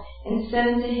Saul and said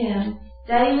unto him,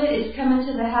 David is come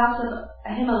into the house of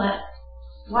Ahimelech.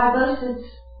 Why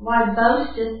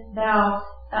boastest thou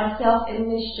thyself in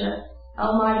mischief,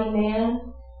 O mighty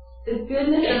man? The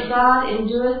goodness of God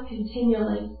endureth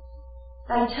continually.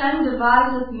 Thy tongue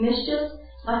deviseth mischief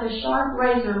like a sharp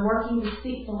razor working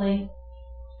deceitfully.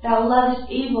 Thou lovest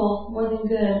evil more than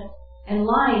good, and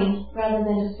lying rather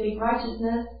than to speak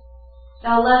righteousness.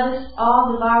 Thou lovest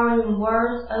all devouring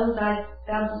words, O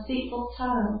thou deceitful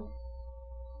tongue.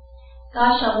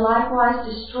 God shall likewise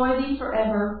destroy thee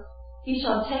forever. He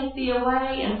shall take thee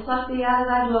away, and pluck thee out of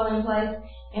thy dwelling place,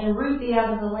 and root thee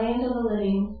out of the land of the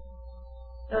living.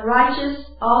 The righteous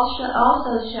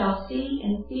also shall see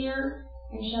and fear,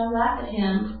 and shall laugh at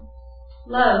him.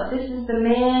 Lo, this is the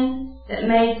man that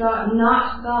made God,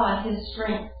 not God his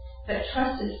strength, but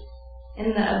trusteth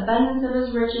in the abundance of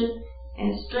his riches,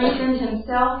 and strengthened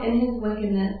himself in his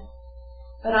wickedness.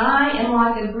 But I am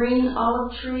like a green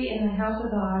olive tree in the house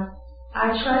of God.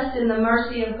 I trust in the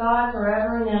mercy of God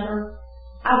forever and ever.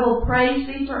 I will praise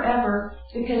thee forever,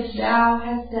 because thou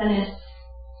hast done it.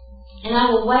 And I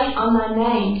will wait on thy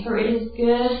name, for it is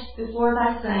good before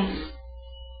thy saints.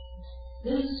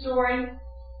 This is a story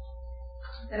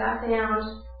that I found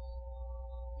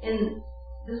in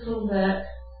this little book,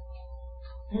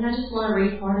 and I just want to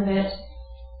read part of it.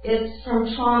 It's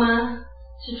From Trauma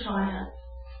to Triumph,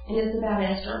 and it's about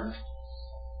Esther.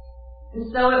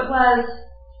 And so it was,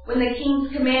 when the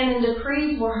king's command and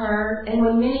decrees were heard, and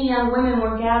when many young women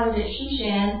were gathered at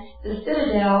Shushan, the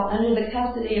citadel, under the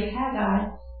custody of Haggai,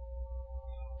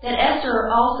 that Esther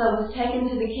also was taken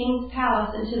to the king's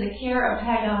palace and to the care of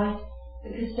Haggai,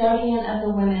 the custodian of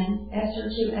the women. Esther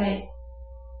 2:8.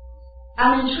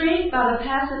 I'm intrigued by the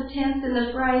passive tense in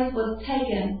the phrase was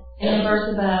taken in the verse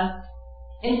above.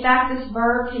 In fact, this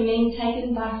verb can mean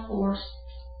taken by force.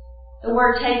 The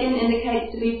word taken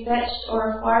indicates to be fetched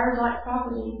or acquired like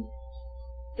property.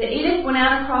 The edict went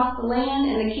out across the land,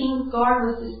 and the king's guard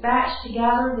was dispatched to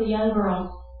gather the young girls.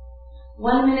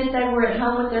 One minute they were at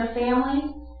home with their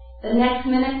families. The next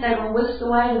minute they were whisked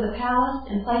away to the palace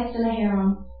and placed in a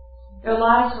harem. Their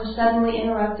lives were suddenly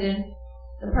interrupted.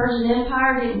 The Persian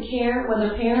Empire didn't care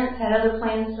whether parents had other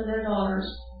plans for their daughters.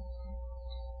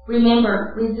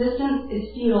 Remember, resistance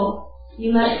is futile.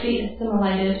 You must be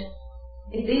assimilated.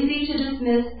 It's easy to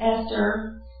dismiss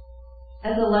Esther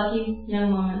as a lucky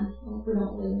young woman. Well, we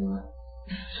don't believe in that.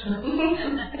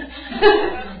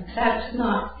 That's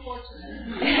not.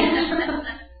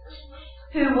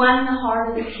 Who won the heart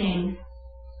of the king.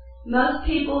 Most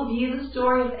people view the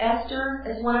story of Esther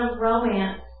as one of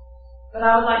romance, but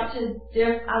I would like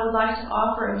to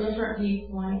offer a different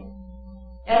viewpoint.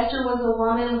 Esther was a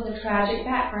woman with a tragic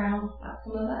background, like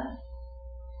some of us.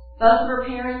 Both of her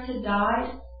parents had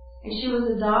died, and she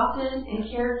was adopted and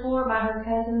cared for by her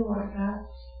cousin Mordecai,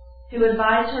 who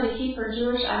advised her to keep her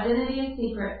Jewish identity a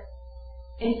secret.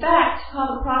 In fact, to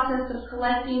call the process of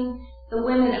collecting the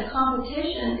women a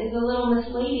competition is a little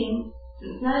misleading,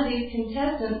 since none of these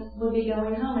contestants would be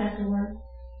going home afterward.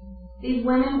 These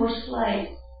women were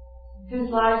slaves, whose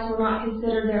lives were not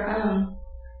considered their own.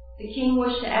 The king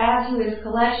wished to add to his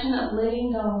collection of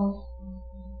living dolls.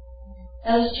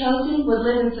 Those chosen would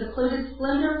live in secluded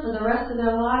splendor for the rest of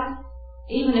their life,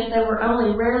 even if they were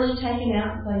only rarely taken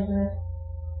out and played with.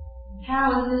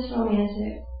 How is this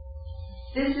romantic?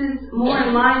 This is more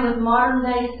in line with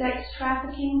modern-day sex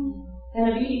trafficking than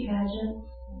a beauty pageant.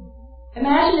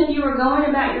 Imagine if you were going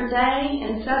about your day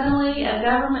and suddenly a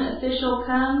government official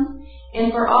comes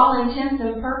and, for all intents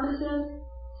and purposes,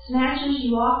 snatches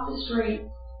you off the street.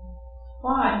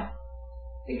 Why?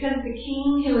 Because the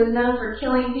king, who is known for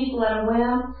killing people at a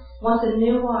whim, wants a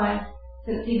new wife,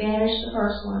 since he banished the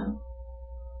first one.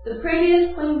 The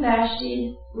previous Queen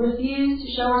Vashti refused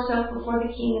to show herself before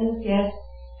the king and his guests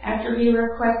after he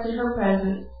requested her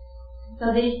presence, so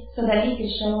that he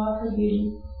could show off her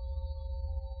beauty.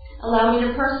 Allow me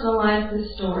to personalize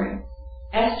this story.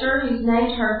 Esther, whose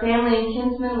name to her family and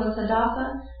kinsmen was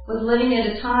Hadassah, was living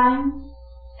at a time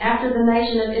after the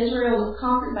nation of Israel was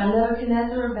conquered by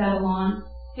Nebuchadnezzar of Babylon,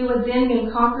 who had then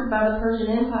been conquered by the Persian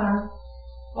Empire.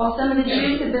 While some of the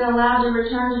Jews had been allowed to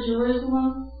return to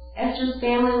Jerusalem, Esther's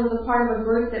family was a part of a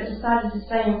group that decided to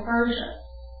stay in Persia.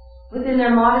 Within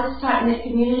their modest, tight-knit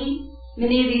community,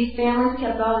 many of these families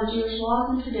kept all the Jewish laws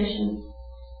and traditions.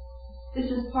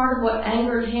 This is part of what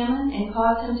angered Haman and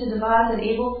caused him to devise an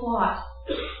evil plot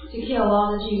to kill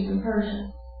all the Jews in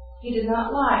Persia. He did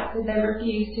not like that they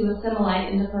refused to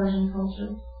assimilate into Persian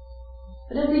culture.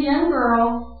 But as a young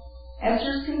girl,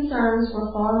 Esther's concerns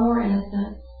were far more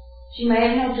innocent. She may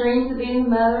have had dreams of being the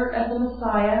mother of the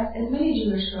Messiah, as many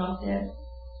Jewish girls did.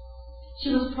 She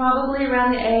was probably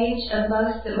around the age that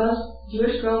most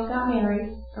Jewish girls got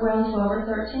married, around 12 or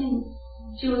 13.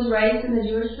 She was raised in the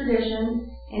Jewish tradition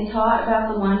and taught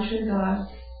about the one true God.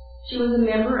 She was a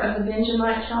member of the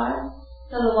Benjamite tribe,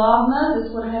 so the law of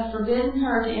Moses would have forbidden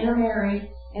her to intermarry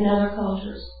with other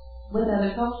cultures.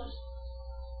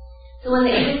 So when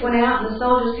the edict went out and the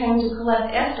soldiers came to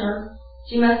collect Esther,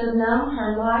 she must have known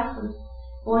her life was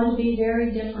going to be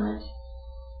very different.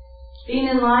 Being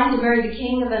in line to marry the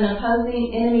king of an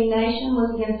opposing enemy nation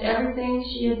was against everything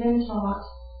she had been taught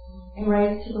and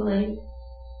raised to believe.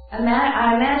 I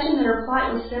imagine that her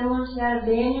plight was similar to that of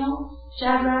Daniel,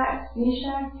 Shadrach,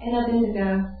 Meshach, and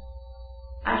Abednego.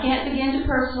 I can't begin to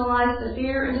personalize the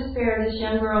fear and despair this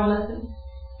young girl must have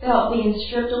felt being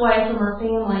stripped away from her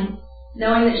family,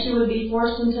 knowing that she would be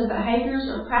forced into behaviors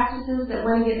or practices that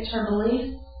went against her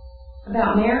beliefs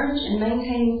about marriage and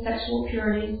maintaining sexual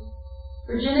purity.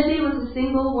 Virginity was a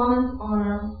single woman's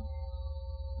honor.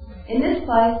 In this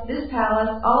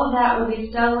palace, all of that would be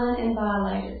stolen and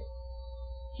violated.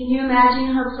 Can you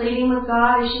imagine her pleading with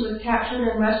God as she was captured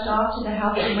and rushed off to the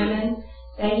house of women,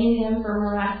 begging him for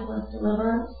miraculous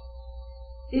deliverance?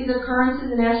 These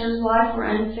occurrences in Esther's life were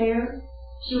unfair.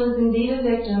 She was indeed a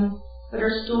victim, but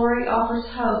her story offers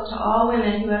hope to all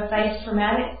women who have faced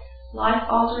traumatic,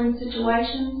 life-altering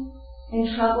situations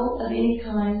and trouble of any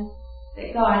kind,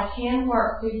 that God can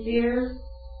work through fears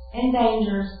and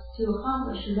dangers to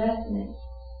accomplish your destiny.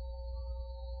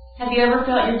 Have you ever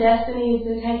felt your destiny has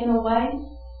been taken away?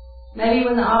 Maybe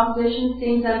when the opposition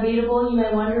seems unbeatable, you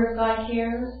may wonder if God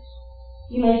cares.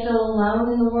 You may feel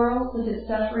alone in the world with its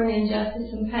suffering,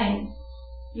 injustice, and pain.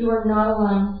 You are not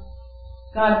alone.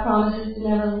 God promises to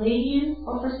never leave you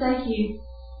or forsake you.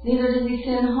 Neither does he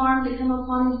send harm to come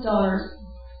upon his daughters.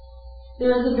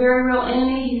 There is a very real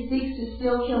enemy who seeks to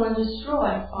steal, kill, and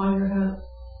destroy all your hope.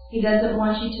 He doesn't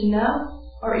want you to know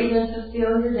or even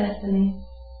fulfill your destiny.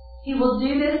 He will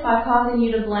do this by causing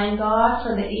you to blame God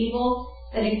for the evil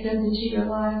that he sends into your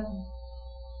life.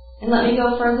 And let me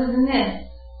go further than this.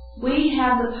 We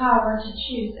have the power to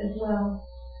choose as well.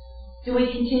 Do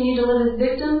we continue to live as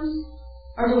victims,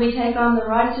 or do we take on the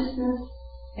righteousness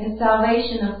and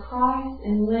salvation of Christ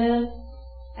and live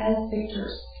as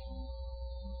victors?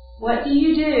 What do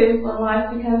you do when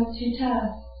life becomes too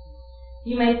tough?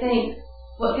 You may think,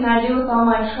 what can I do with all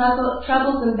my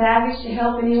troubles and baggage to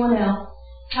help anyone else?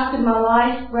 How could my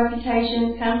life,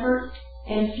 reputation, comfort,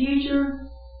 and future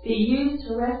be used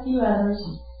to rescue others?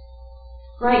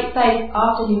 Great faith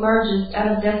often emerges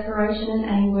out of desperation and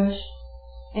anguish,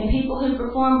 and people who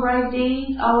perform brave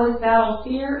deeds always battle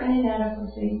fear and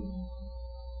inadequacy.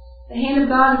 The hand of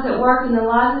God is at work in the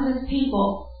lives of his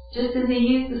people. Just as he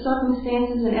used the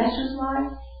circumstances in Esther's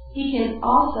life, he can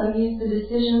also use the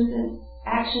decisions and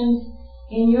actions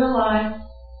in your life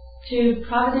to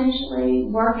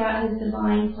providentially work out his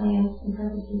divine plans and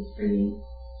purposes for you.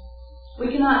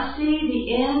 We cannot see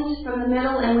the end from the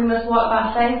middle, and we must walk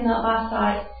by faith, not by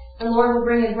sight. The Lord will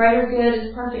bring a greater good,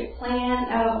 his perfect plan,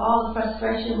 out of all the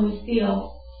frustration we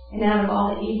feel and out of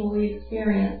all the evil we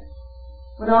experience.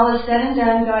 When all is said and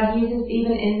done, God uses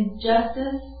even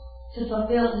injustice to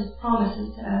fulfill his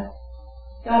promises to us.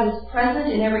 God is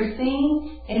present in every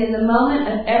scene and in the moment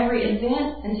of every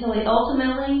event until he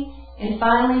ultimately and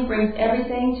finally brings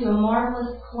everything to a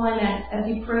marvelous climax as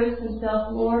he proves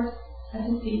himself Lord of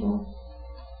his people.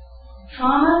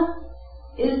 Trauma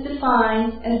is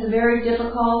defined as a very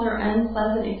difficult or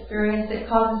unpleasant experience that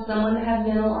causes someone to have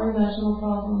mental or emotional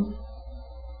problems,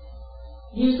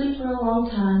 usually for a long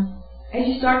time. As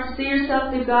you start to see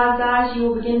yourself through God's eyes, you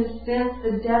will begin to sense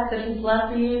the depth of his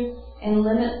love for you and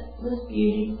limitless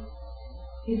beauty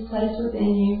he's placed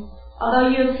within you. Although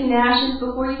you have seen ashes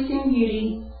before you've seen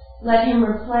beauty, let him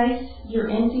replace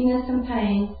your emptiness and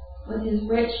pain with his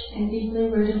rich and deeply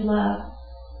rooted love.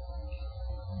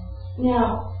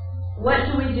 Now, what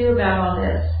do we do about all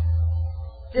this?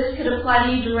 This could apply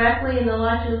to you directly in the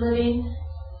life you're living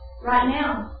right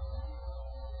now.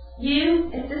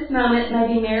 You, at this moment,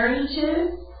 may be married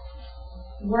to,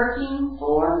 working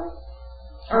for,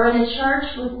 or in a church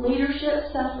with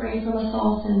leadership suffering from a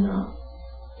SAUL syndrome.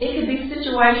 It could be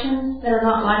situations that are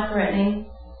not life-threatening,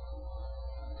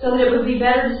 so that it would be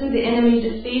better to see the enemy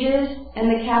defeated and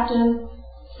the captain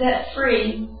set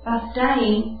free by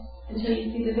staying until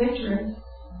you see the victory.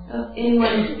 So if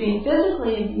anyone is being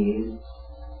physically abused,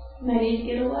 may need to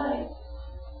get away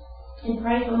and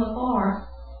pray from afar.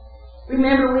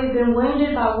 Remember, we've been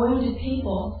wounded by wounded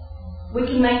people. We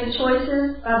can make the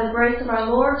choices by the grace of our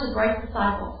Lord to break the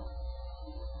cycle.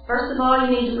 First of all,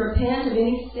 you need to repent of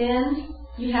any sin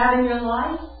you have in your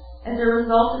life as a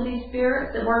result of these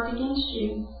spirits that work against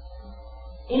you.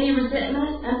 Any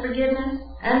resentment, unforgiveness,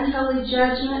 unholy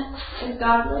judgment as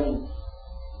God leads.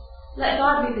 Let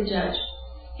God be the judge.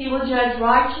 He will judge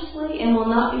righteously and will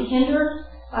not be hindered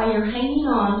by your hanging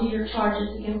on to your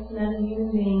charges against another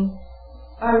human being.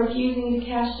 By refusing to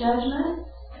cast judgment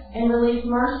and release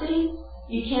mercy,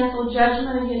 you cancel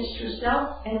judgment against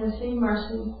yourself and receive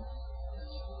mercy.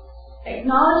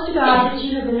 Acknowledge to God that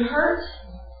you have been hurt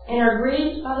and are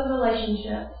grieved by the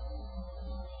relationship.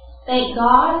 Thank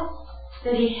God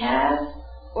that He has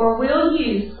or will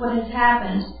use what has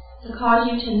happened to cause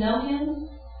you to know Him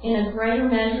in a greater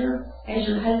measure as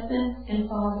your husband and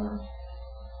father,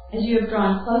 as you have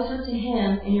drawn closer to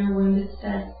Him in your wounded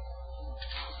state.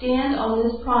 Stand on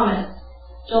this promise,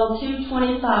 Joel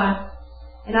 2:25,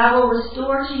 and I will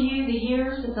restore to you the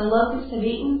years that the locusts have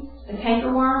eaten, the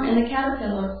cankerworm and the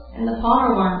caterpillar and the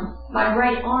palmer worm, my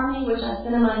great army which I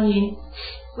sent among you.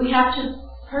 We have to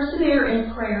persevere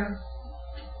in prayer.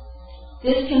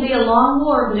 This can be a long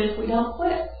war, but if we don't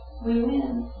quit, we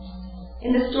win.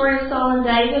 In the story of Saul and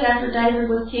David, after David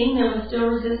was king, there was still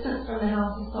resistance from the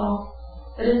house of Saul.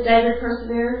 But as David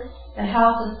persevered, the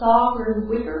house of Saul grew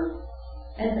weaker,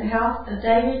 as the house of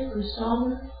David grew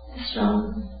stronger and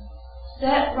stronger.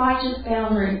 Set righteous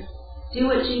boundaries. Do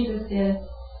what Jesus did.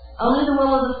 Only the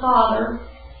will of the Father.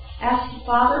 Ask the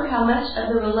Father, how much of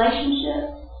the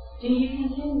relationship do you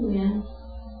continue in?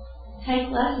 Take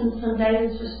lessons from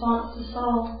David's response to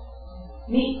Saul.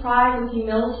 Meet pride with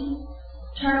humility.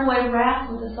 Turn away wrath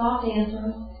with a soft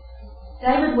answer.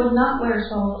 David would not wear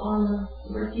Saul's armor,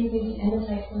 refusing to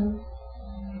imitate him.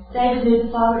 David knew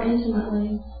the Father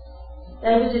intimately.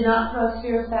 David did not throw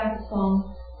spears back at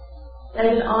Saul.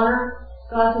 David honored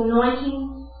God's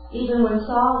anointing even when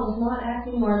Saul was not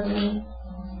acting worthily.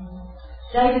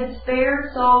 David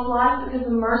spared Saul's life because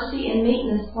of mercy and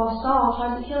meekness while Saul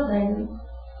tried to kill David.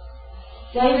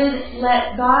 David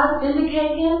let God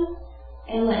vindicate him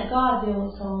and let God deal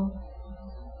with Saul.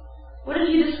 What if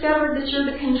you discovered that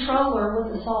you're the controller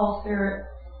with the Saul spirit?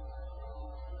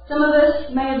 Some of us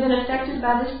may have been affected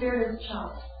by this spirit as a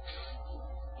child.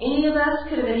 Any of us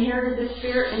could have inherited this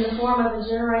spirit in the form of a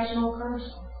generational curse.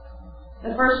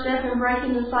 The first step in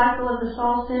breaking the cycle of the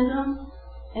SAUL syndrome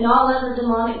and all other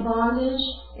demonic bondage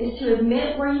is to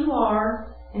admit where you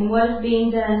are and what is being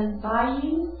done by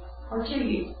you or to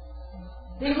you.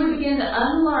 Then we begin to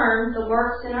unlearn the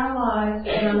works in our lives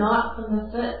that are not from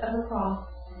the foot of the cross.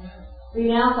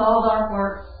 Renounce all dark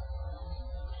works.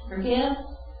 Forgive,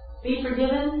 be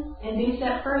forgiven, and be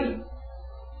set free.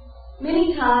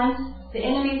 Many times, the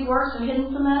enemy's works are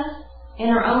hidden from us and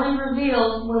are only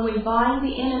revealed when we bind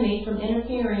the enemy from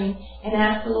interfering and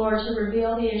ask the Lord to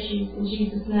reveal the issues in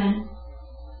Jesus' name.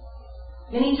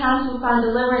 Many times we find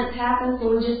deliverance happens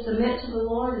when we just submit to the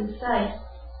Lord and say,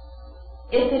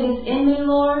 if it is in me,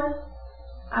 Lord,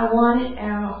 I want it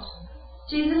out.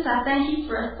 Jesus, I thank you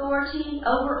for authority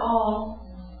over all.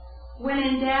 When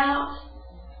in doubt,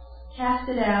 cast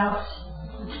it out.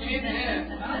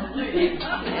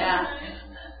 Yeah.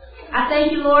 I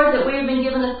thank you, Lord, that we have been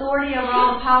given authority over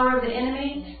all the power of the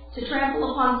enemy to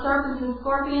trample upon serpents and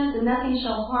scorpions, and nothing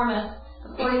shall harm us,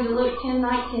 according to Luke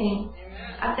 10:19.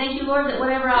 I thank you, Lord, that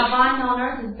whatever I bind on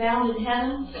earth is bound in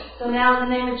heaven. So now, in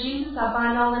the name of Jesus, I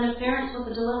bind all interference with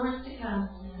the deliverance to come.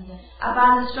 I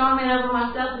bind the strong man over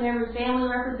myself and every family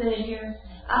represented here.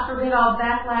 I forbid all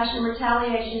backlash and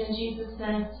retaliation in Jesus'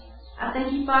 name. I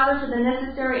thank you, Father, for the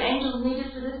necessary angels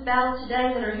needed for this battle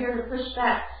today that are here to push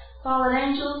back fallen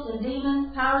angels and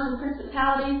demons, powers and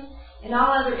principalities, and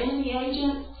all other enemy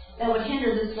agents that would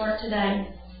hinder this work today.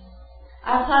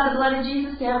 I apply the blood of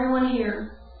Jesus to everyone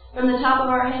here, from the top of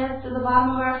our heads to the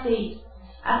bottom of our feet.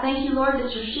 I thank you, Lord,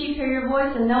 that your sheep hear your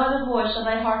voice and no other voice shall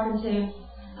they hearken to.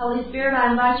 Holy Spirit,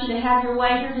 I invite you to have your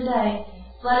way here today.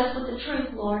 Flood us with the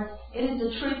truth, Lord. It is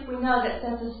the truth we know that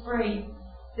sets us free.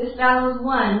 This battle is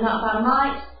won, not by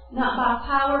might, not by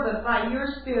power, but by your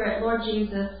Spirit, Lord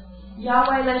Jesus.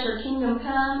 Yahweh, let your kingdom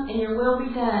come and your will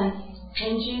be done.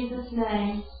 In Jesus'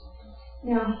 name.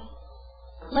 Now,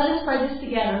 let us pray this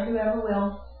together, whoever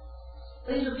will.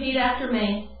 Please repeat after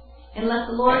me, and let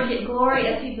the Lord get glory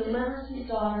as he delivers his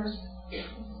daughters.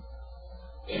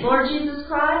 Lord Jesus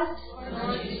Christ,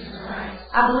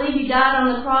 I believe you died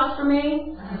on the cross for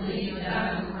me,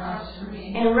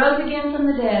 and rose again from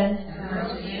the dead.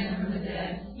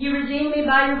 You redeemed me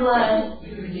by your blood,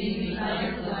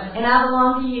 and I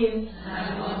belong to you.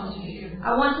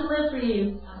 I want to live for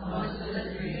you.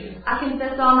 I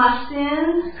confess all my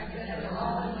sins,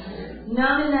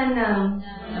 known and unknown.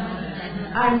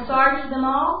 I am sorry for them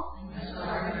all.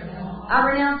 I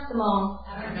renounce them all.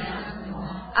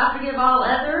 I forgive all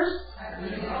others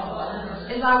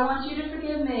as I want you to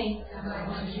forgive me.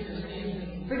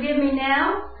 Forgive me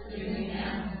now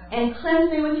and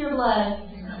cleanse me with your blood.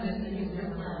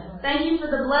 Thank you for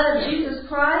the blood of Jesus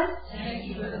Christ,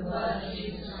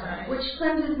 which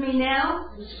cleanses me now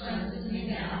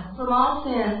from all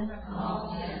sin.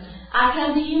 I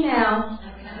come to you now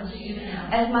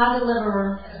as my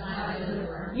deliverer.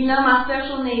 You know my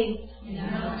special needs,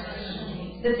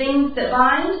 the things that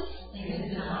bind,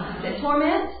 that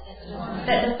torment,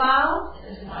 that defile,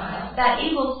 that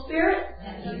evil spirit,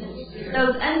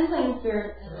 those unclean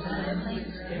spirits.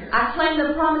 I claim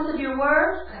the promise of your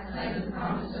word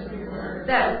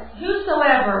that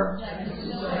whosoever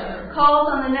calls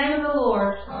on the name of the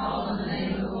Lord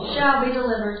shall be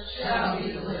delivered.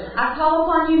 I call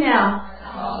upon you now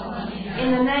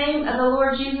in the name of the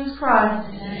Lord Jesus Christ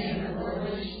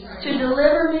to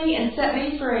deliver me and set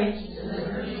me free.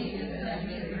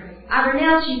 I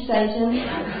renounce you, Satan,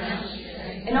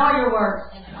 and all your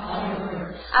works.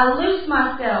 I loose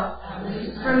myself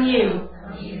from you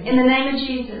in the name of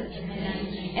Jesus.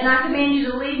 And I command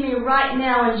you to leave me right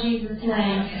now in Jesus'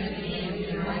 name.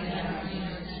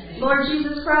 Lord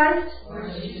Jesus Christ,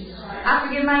 I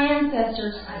forgive my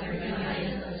ancestors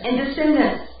and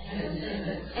descendants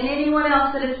and anyone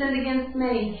else that has sinned against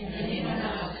me.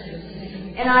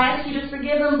 And I ask you to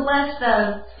forgive and bless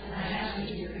those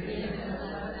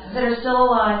that are still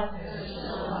alive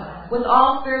with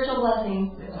all spiritual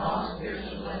blessings.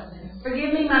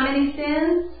 Forgive me my many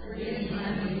sins,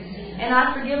 and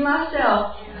I forgive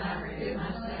myself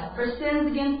for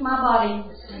sins against my body.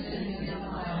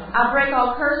 I break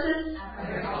all curses,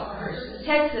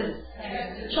 hexes,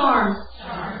 charms,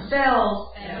 spells,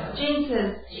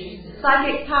 jinxes,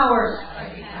 psychic powers,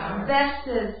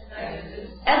 vexes,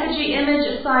 effigy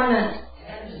image assignments,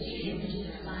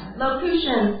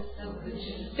 locutions,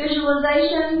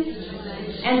 visualizations,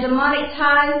 and demonic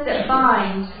ties that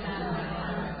bind.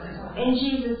 In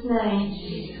Jesus' name.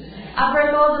 I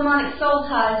break all demonic soul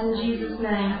ties in Jesus'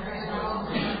 name.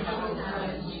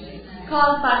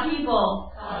 Caused by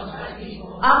people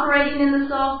operating in the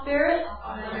SAUL spirit,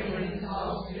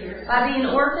 by being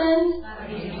orphaned,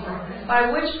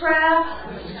 by witchcraft,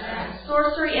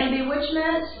 sorcery, and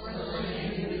bewitchment,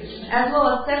 as well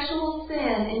as sexual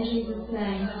sin in Jesus'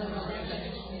 name.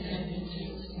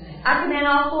 I command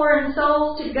all foreign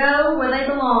souls to go where they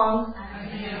belong.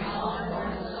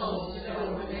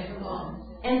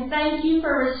 And thank you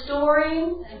for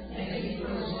restoring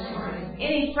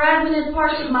any fragmented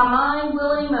parts of my mind,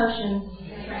 will, and emotions.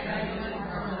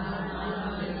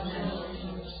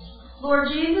 Lord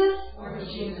Jesus,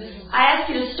 I ask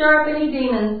you to stir up any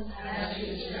demons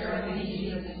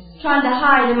trying to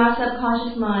hide in my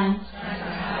subconscious mind,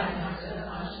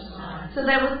 so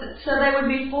they would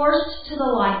be forced to the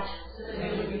light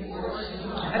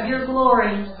of your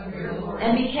glory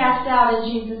and be cast out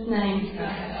in Jesus' name.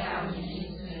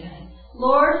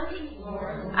 Lord,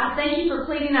 I thank you for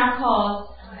pleading our cause.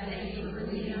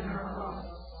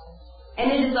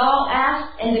 And it is all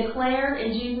asked and declared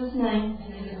in Jesus' name.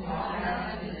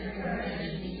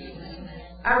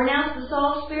 I renounce the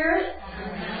SAUL spirit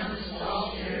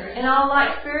and all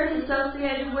like spirits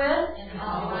associated with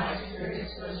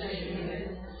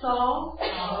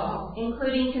SAUL,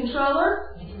 including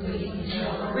controller,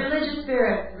 religious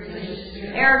spirit,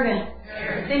 arrogant,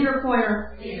 finger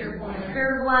pointer,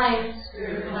 spirit of blame,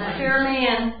 fear of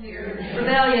man,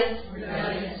 rebellious,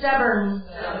 stubborn,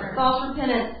 false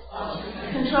repentance,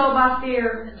 controlled by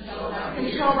fear,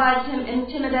 controlled by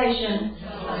intimidation,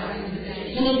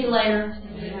 manipulator,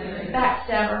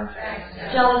 backstabber,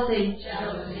 jealousy,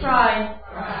 pride,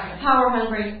 power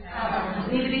hungry,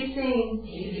 need to be seen,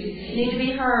 need to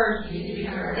be heard,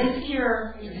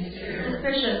 insecure,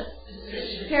 suspicious,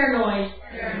 paranoid,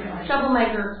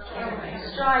 troublemaker,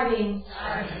 striving,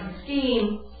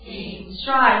 scheme,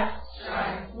 strife,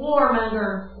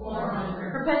 warmonger,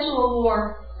 perpetual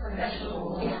war,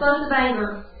 explosive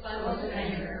anger,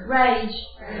 rage,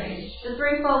 the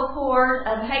threefold cord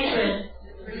of hatred,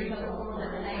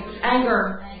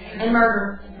 anger, and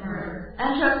murder,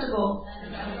 untrustable,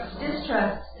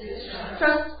 distrust,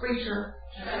 trust breacher,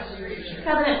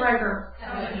 covenant breaker,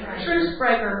 truce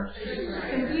breaker,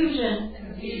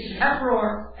 confusion,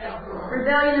 uproar,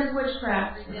 rebellion of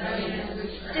witchcraft,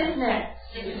 stiff-necked,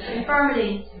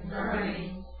 infirmity,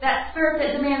 that spirit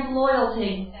that demands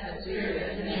loyalty,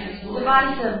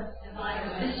 divisive,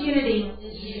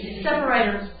 disunity,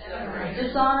 separator,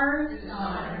 dishonor,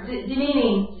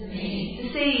 demeaning,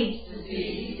 deceived,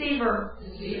 deceiver,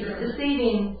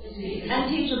 deceiving,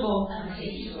 unteachable,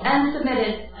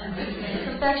 unsubmitted,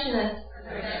 perfectionist,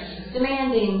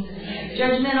 demanding,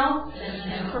 judgmental,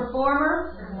 performer,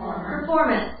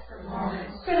 performance,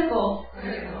 critical,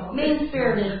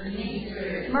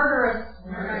 mean-spirited, murderous,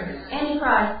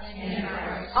 antichrist,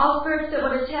 all spirits that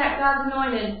would attack God's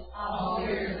anointed,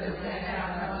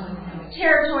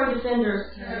 territory defenders,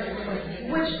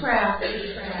 witchcraft,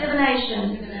 divination,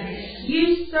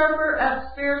 usurper of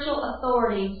spiritual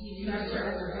authority,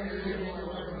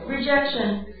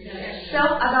 rejection,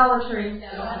 self-idolatry,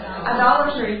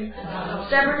 idolatry,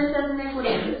 stubbornness as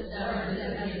iniquity.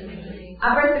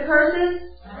 I break the curses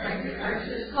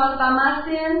caused by my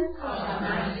sin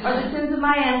or the sins of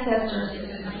my ancestors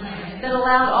that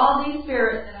allowed all these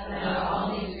spirits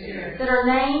that are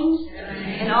named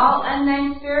and all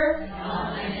unnamed spirits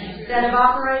that have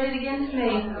operated against me.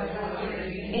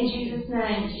 In Jesus'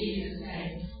 name.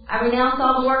 I renounce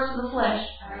all the works of the flesh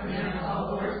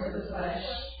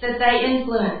that they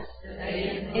influence.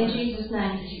 In Jesus'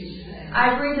 name.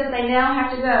 I agree that they now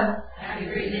have to go.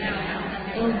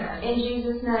 In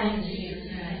Jesus' name.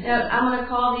 Now, I'm going to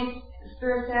call these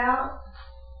spirits out.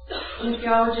 And if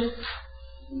y'all would just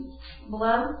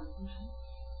blow,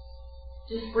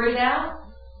 just breathe out,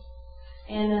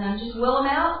 and just will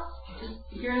them out. Just,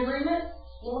 if you're in agreement,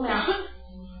 will them out.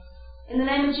 In the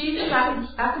name of Jesus,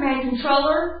 I command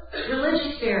controller,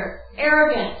 religious spirit,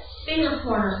 arrogant, finger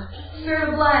pointer, spirit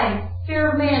of blame,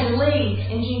 fear of man to leave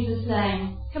in Jesus'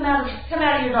 name. Come out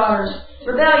of your daughters.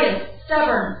 Rebellious,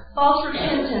 stubborn, false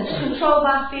repentance, controlled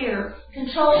by fear,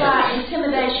 controlled by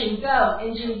intimidation, go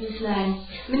in Jesus' name.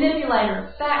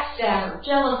 Manipulator, backstabber,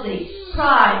 jealousy,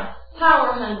 pride,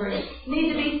 power hungry, need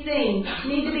to be seen,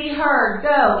 need to be heard,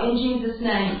 go in Jesus'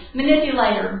 name.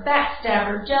 Manipulator,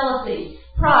 backstabber, jealousy,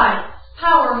 pride,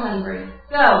 power hungry,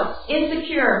 go.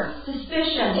 Insecure,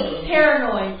 suspicion,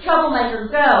 paranoid, troublemaker,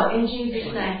 go in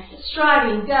Jesus' name.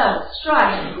 Striving, go.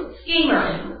 Strife,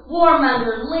 schemer,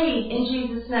 warmonger, leave in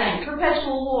Jesus' name.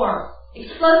 Perpetual war,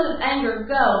 explosive anger,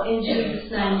 go in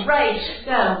Jesus' name. Rage,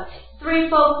 go.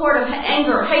 Threefold cord of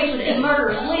anger, hatred, and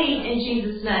murder, leave in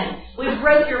Jesus' name. We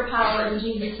break your power in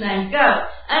Jesus' name. Go.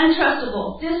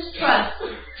 Untrustable, distrust,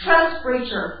 trust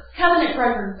breacher, covenant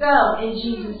breaker, go in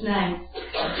Jesus' name.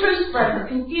 Truce breaker,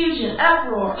 confusion,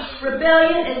 uproar,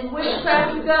 rebellion, and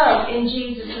witchcraft, go in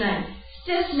Jesus' name.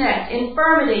 Stiff-necked,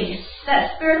 infirmity,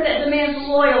 that spirit that demands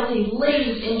loyalty,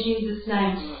 leave in Jesus'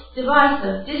 name.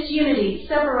 Divisive, disunity,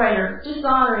 separator,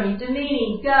 dishonoring,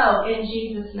 demeaning, go in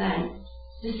Jesus' name.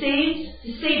 Deceived,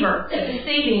 deceiver,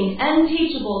 deceiving,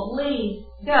 unteachable, leave,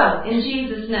 go in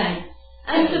Jesus' name.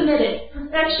 Unsubmitted,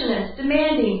 perfectionist,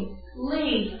 demanding,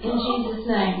 leave in Jesus'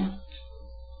 name.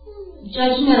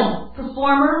 Judgmental,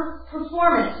 performer,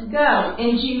 performance, go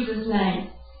in Jesus'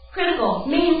 name. Critical,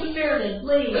 mean-spirited,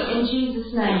 leave in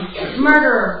Jesus' name.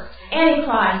 Murderer,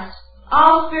 antichrist,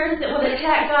 all spirits that would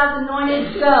attack God's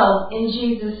anointed, go in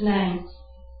Jesus' name.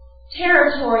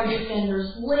 Territory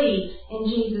defenders, leave in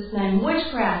Jesus' name.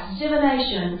 Witchcraft,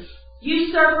 divination,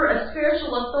 usurper of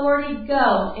spiritual authority,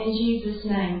 go in Jesus'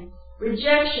 name.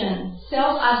 Rejection,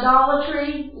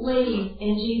 self-idolatry, leave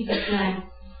in Jesus' name.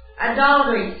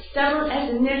 Idolatry, stubborn as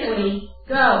iniquity,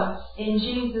 go in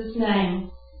Jesus'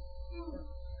 name.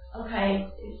 Okay,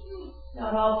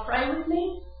 y'all all pray with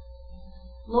me.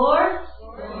 Lord,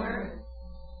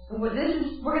 we're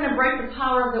going to break the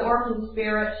power of the orphan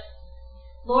spirit.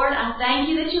 Lord, I thank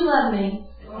you that you love me.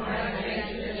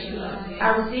 I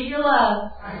receive your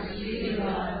love.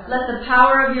 Let the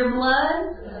power of your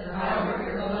blood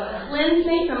cleanse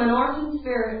me from an orphan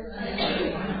spirit.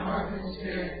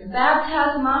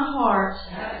 Baptize my heart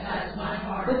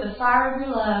with the fire of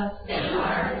your love.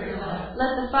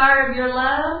 Let the fire of your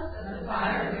love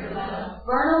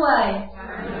burn away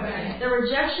the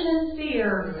rejection and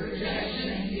fear.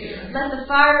 Let the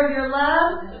fire of your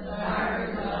love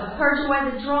purge away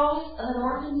the dross of an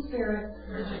orphan spirit.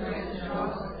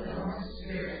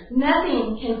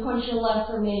 Nothing can quench your love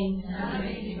for me.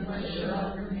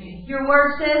 Your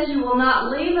word says you will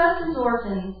not leave us as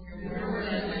orphans,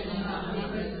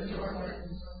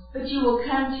 but you will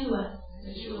come to us.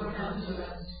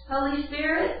 Holy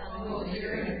Spirit,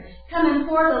 come and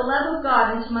pour the love of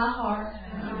God into my heart.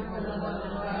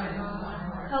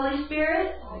 Holy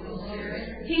Spirit,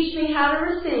 teach me how to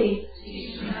receive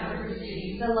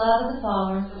the love of the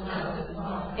Father.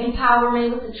 Empower me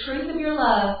with the truth of your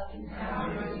love.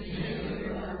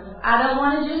 I don't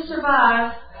want to just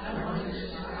survive,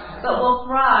 but will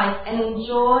thrive and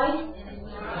enjoy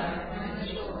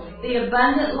the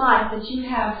abundant life that you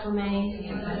have for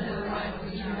me.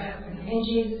 In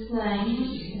Jesus'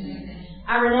 name.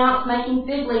 I renounce making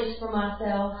fig leaves for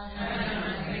myself.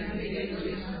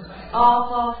 All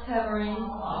false covering.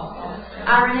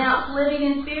 I renounce living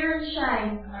in fear and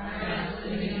shame.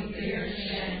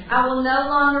 I will no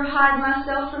longer hide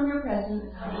myself from your presence.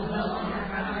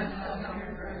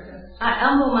 I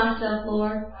humble myself,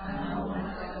 Lord.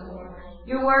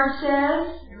 Your word says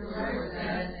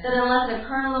that unless a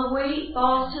kernel of wheat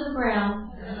falls to the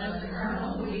ground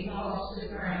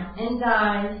and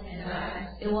dies,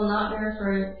 it will not bear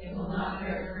fruit.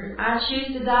 I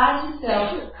choose to die to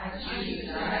self.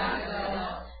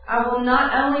 I will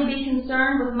not only be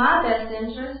concerned with my best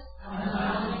interests,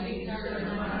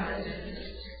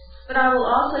 but I will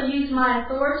also use my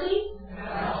authority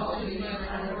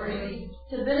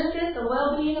to benefit the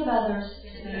well-being of others.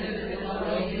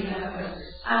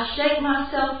 I shake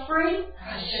myself free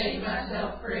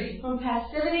from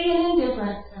passivity and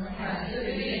indifference.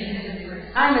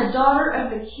 I am a daughter of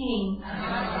the King.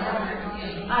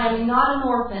 I am not an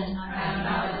orphan.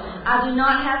 I do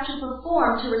not have to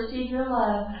perform to receive your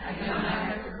love.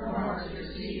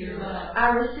 I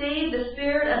receive the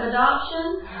spirit of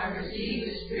adoption,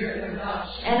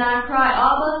 and I cry,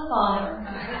 Abba, Father.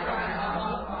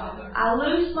 I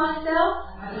loose myself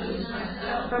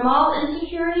from all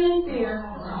insecurity and fear.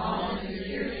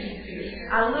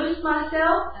 I loose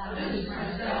myself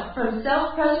from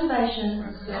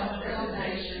self-preservation.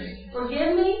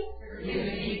 Forgive me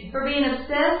for being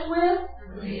obsessed with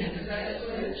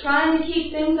trying to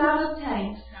keep things out of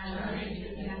taint,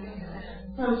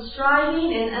 from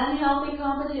striving in unhealthy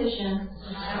competition.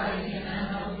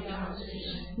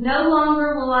 No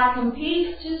longer will I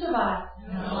compete to survive.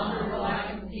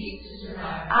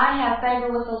 I have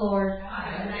favor with the Lord.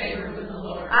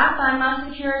 I find my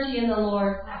security in the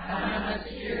Lord.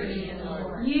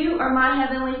 You are my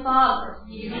heavenly Father.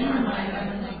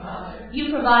 You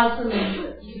provide for me.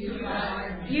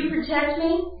 You protect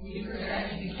me.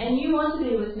 And you want to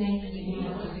be with me.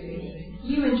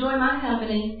 You enjoy my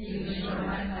company.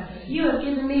 You have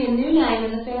given me a new name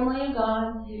in the family of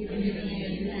God.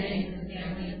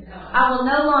 I will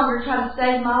no longer try to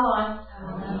save my life,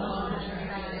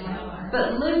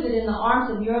 but lose it in the arms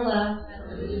of your love.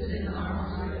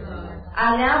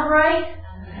 I now break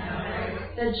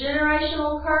the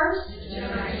generational curse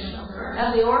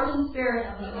of the orphan spirit.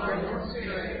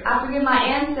 I forgive my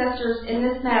ancestors in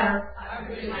this matter.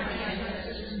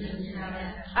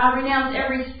 I renounce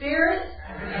every spirit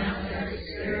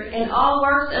and all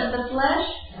works of the flesh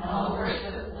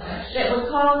that would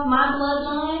cause my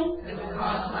bloodline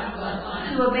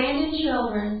to abandon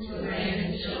children,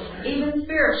 even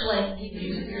spiritually,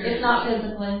 if not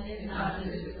physically.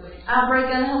 I break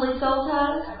unholy soul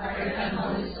ties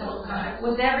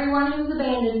with everyone who's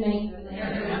abandoned me.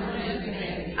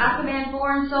 I command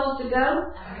foreign souls to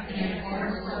go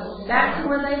back to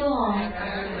where they belong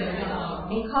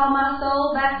and call my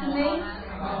soul back to me,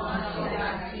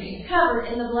 covered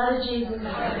in the blood of Jesus.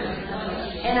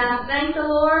 And I thank the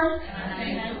Lord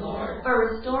for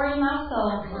restoring my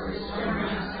soul.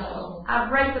 I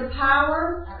break the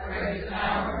power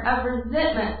of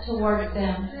resentment towards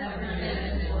them.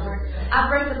 I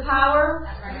break the power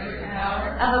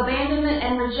of abandonment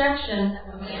and rejection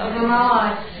over my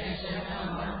life.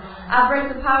 I break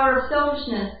the power of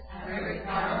selfishness,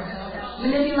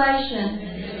 manipulation,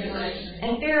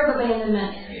 and fear of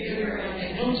abandonment.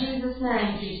 In Jesus'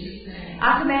 name. I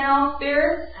command all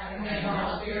spirits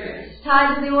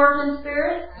tied to the orphan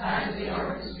spirit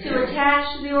to attach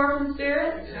to the orphan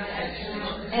spirit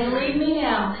and leave me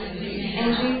now.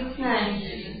 In Jesus' name.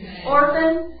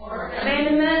 Orphan,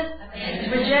 abandonment,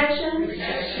 rejection,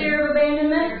 fear of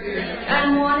abandonment,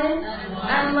 unwanted,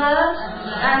 unloved,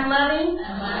 unloving,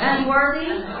 unworthy,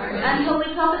 unholy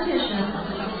competition,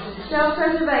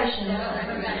 self-preservation,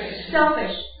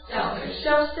 selfish,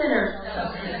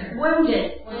 self-centered,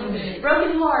 wounded,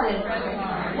 broken-hearted,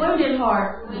 wounded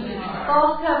heart,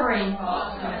 false covering,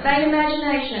 vain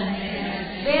imagination,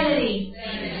 vanity,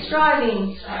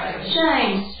 striving,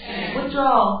 shame,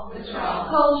 withdrawal,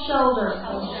 cold shoulder,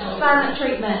 silent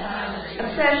treatment,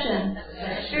 obsession,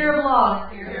 fear of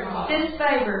loss,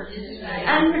 disfavor,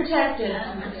 unprotected,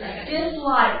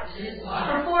 dislike,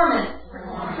 performance,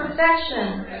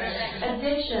 perfection,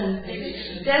 addiction,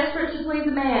 desperate to please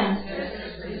a man,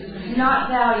 not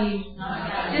valued,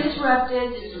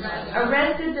 disrupted,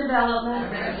 arrested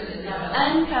development,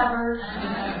 uncovered,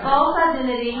 false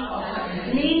identity,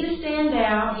 need to stand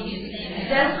out,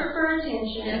 desperate for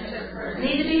attention,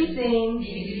 need to be seen,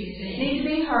 need to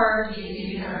be heard,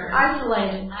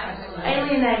 isolated,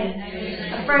 alienated,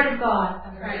 afraid of God,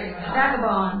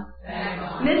 vagabond,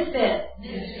 misfit,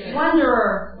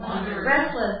 wanderer,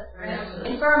 restless,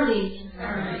 infirmity,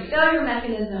 failure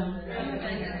mechanism.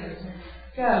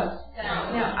 Go.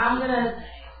 Now, I'm going to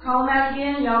call them out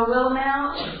again. Y'all will them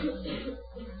out.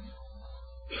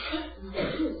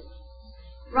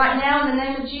 Right now, in the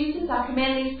name of Jesus, I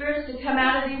command these spirits to come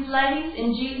out of these ladies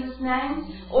in Jesus' name.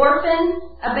 Orphan,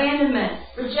 abandonment,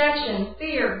 rejection,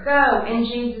 fear, go in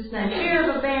Jesus' name. Fear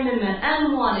of abandonment,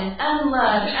 unwanted,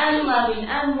 unloved, unloving,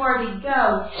 unworthy,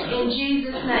 go in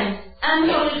Jesus' name.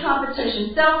 Unholy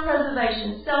competition,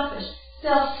 self-preservation, selfish,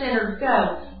 self-centered,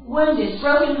 go. Wounded,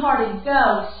 broken-hearted,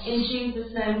 go in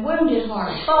Jesus' name. Wounded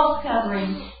heart, false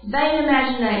covering, vain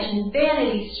imagination,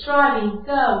 vanity, striving,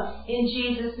 go in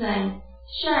Jesus' name.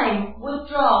 Shame,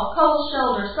 withdrawal, cold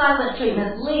shoulder, silent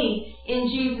treatment, leave in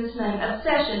Jesus' name.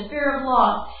 Obsession, fear of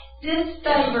loss,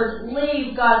 disfavored,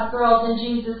 leave God's girls in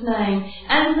Jesus' name.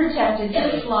 Unprotected,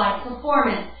 dislike,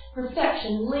 performance,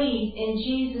 perfection, leave in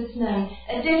Jesus' name.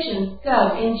 Addictions,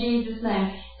 go in Jesus'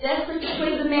 name. Desperate to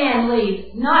please a man,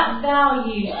 leave. Not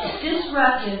valued,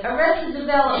 disrupted, arrested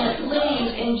development,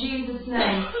 leave in Jesus'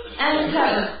 name.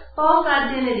 Uncovered, false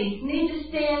identities, need to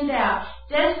stand out,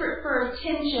 desperate for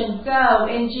attention, go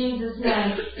in Jesus'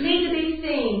 name. Need to be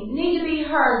seen, need to be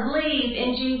heard, leave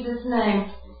in Jesus' name.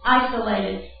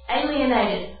 Isolated,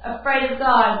 alienated, afraid of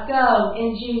God, go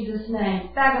in Jesus'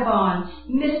 name. Vagabond,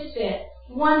 misfit,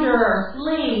 wanderer,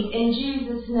 leave in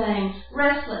Jesus' name.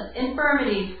 Restless,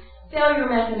 infirmity, failure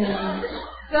mechanism,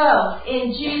 go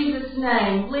in Jesus'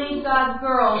 name. Leave God's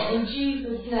girls in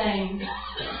Jesus' name.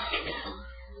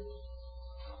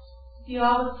 If you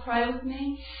all would pray with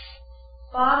me.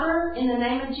 Father, in the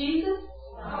name of Jesus,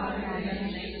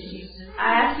 I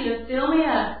ask you to fill me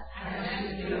up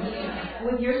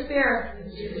with your Spirit,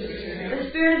 the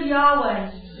Spirit of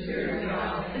Yahweh,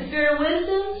 the Spirit of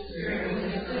wisdom,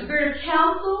 the Spirit of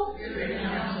counsel,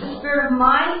 the Spirit of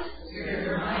might,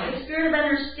 the Spirit of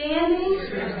understanding,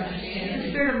 the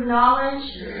Spirit of knowledge,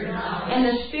 and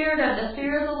the Spirit of the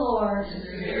fear of the Lord.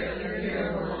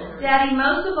 Daddy,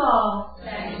 most of all,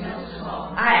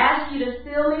 I ask you to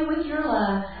fill me with your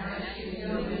love,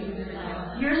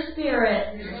 your Spirit,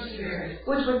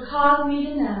 which would cause me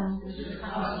to know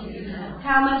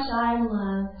how much I am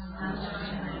loved,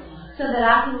 so that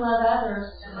I can love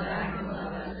others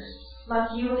like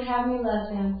you would have me love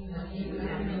them.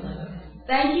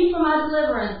 Thank you for my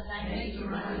deliverance.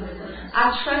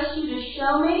 I trust you to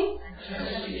show me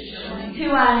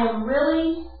who I am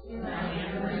really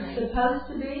supposed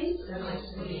to be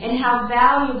and how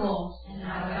valuable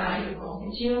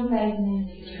that you have made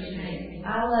me. I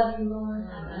love you, Lord.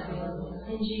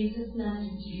 In Jesus'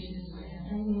 name.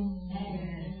 Amen. Thank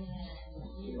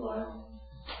you, Lord.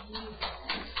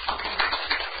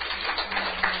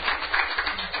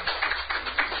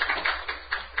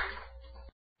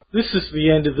 This is the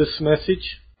end of this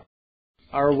message.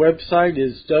 Our website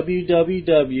is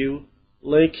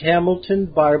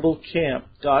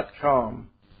www.lakehamiltonbiblecamp.com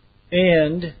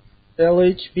and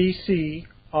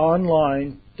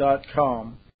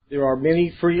lhbconline.com. There are many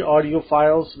free audio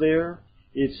files there.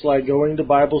 It's like going to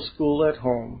Bible school at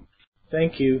home.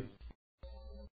 Thank you.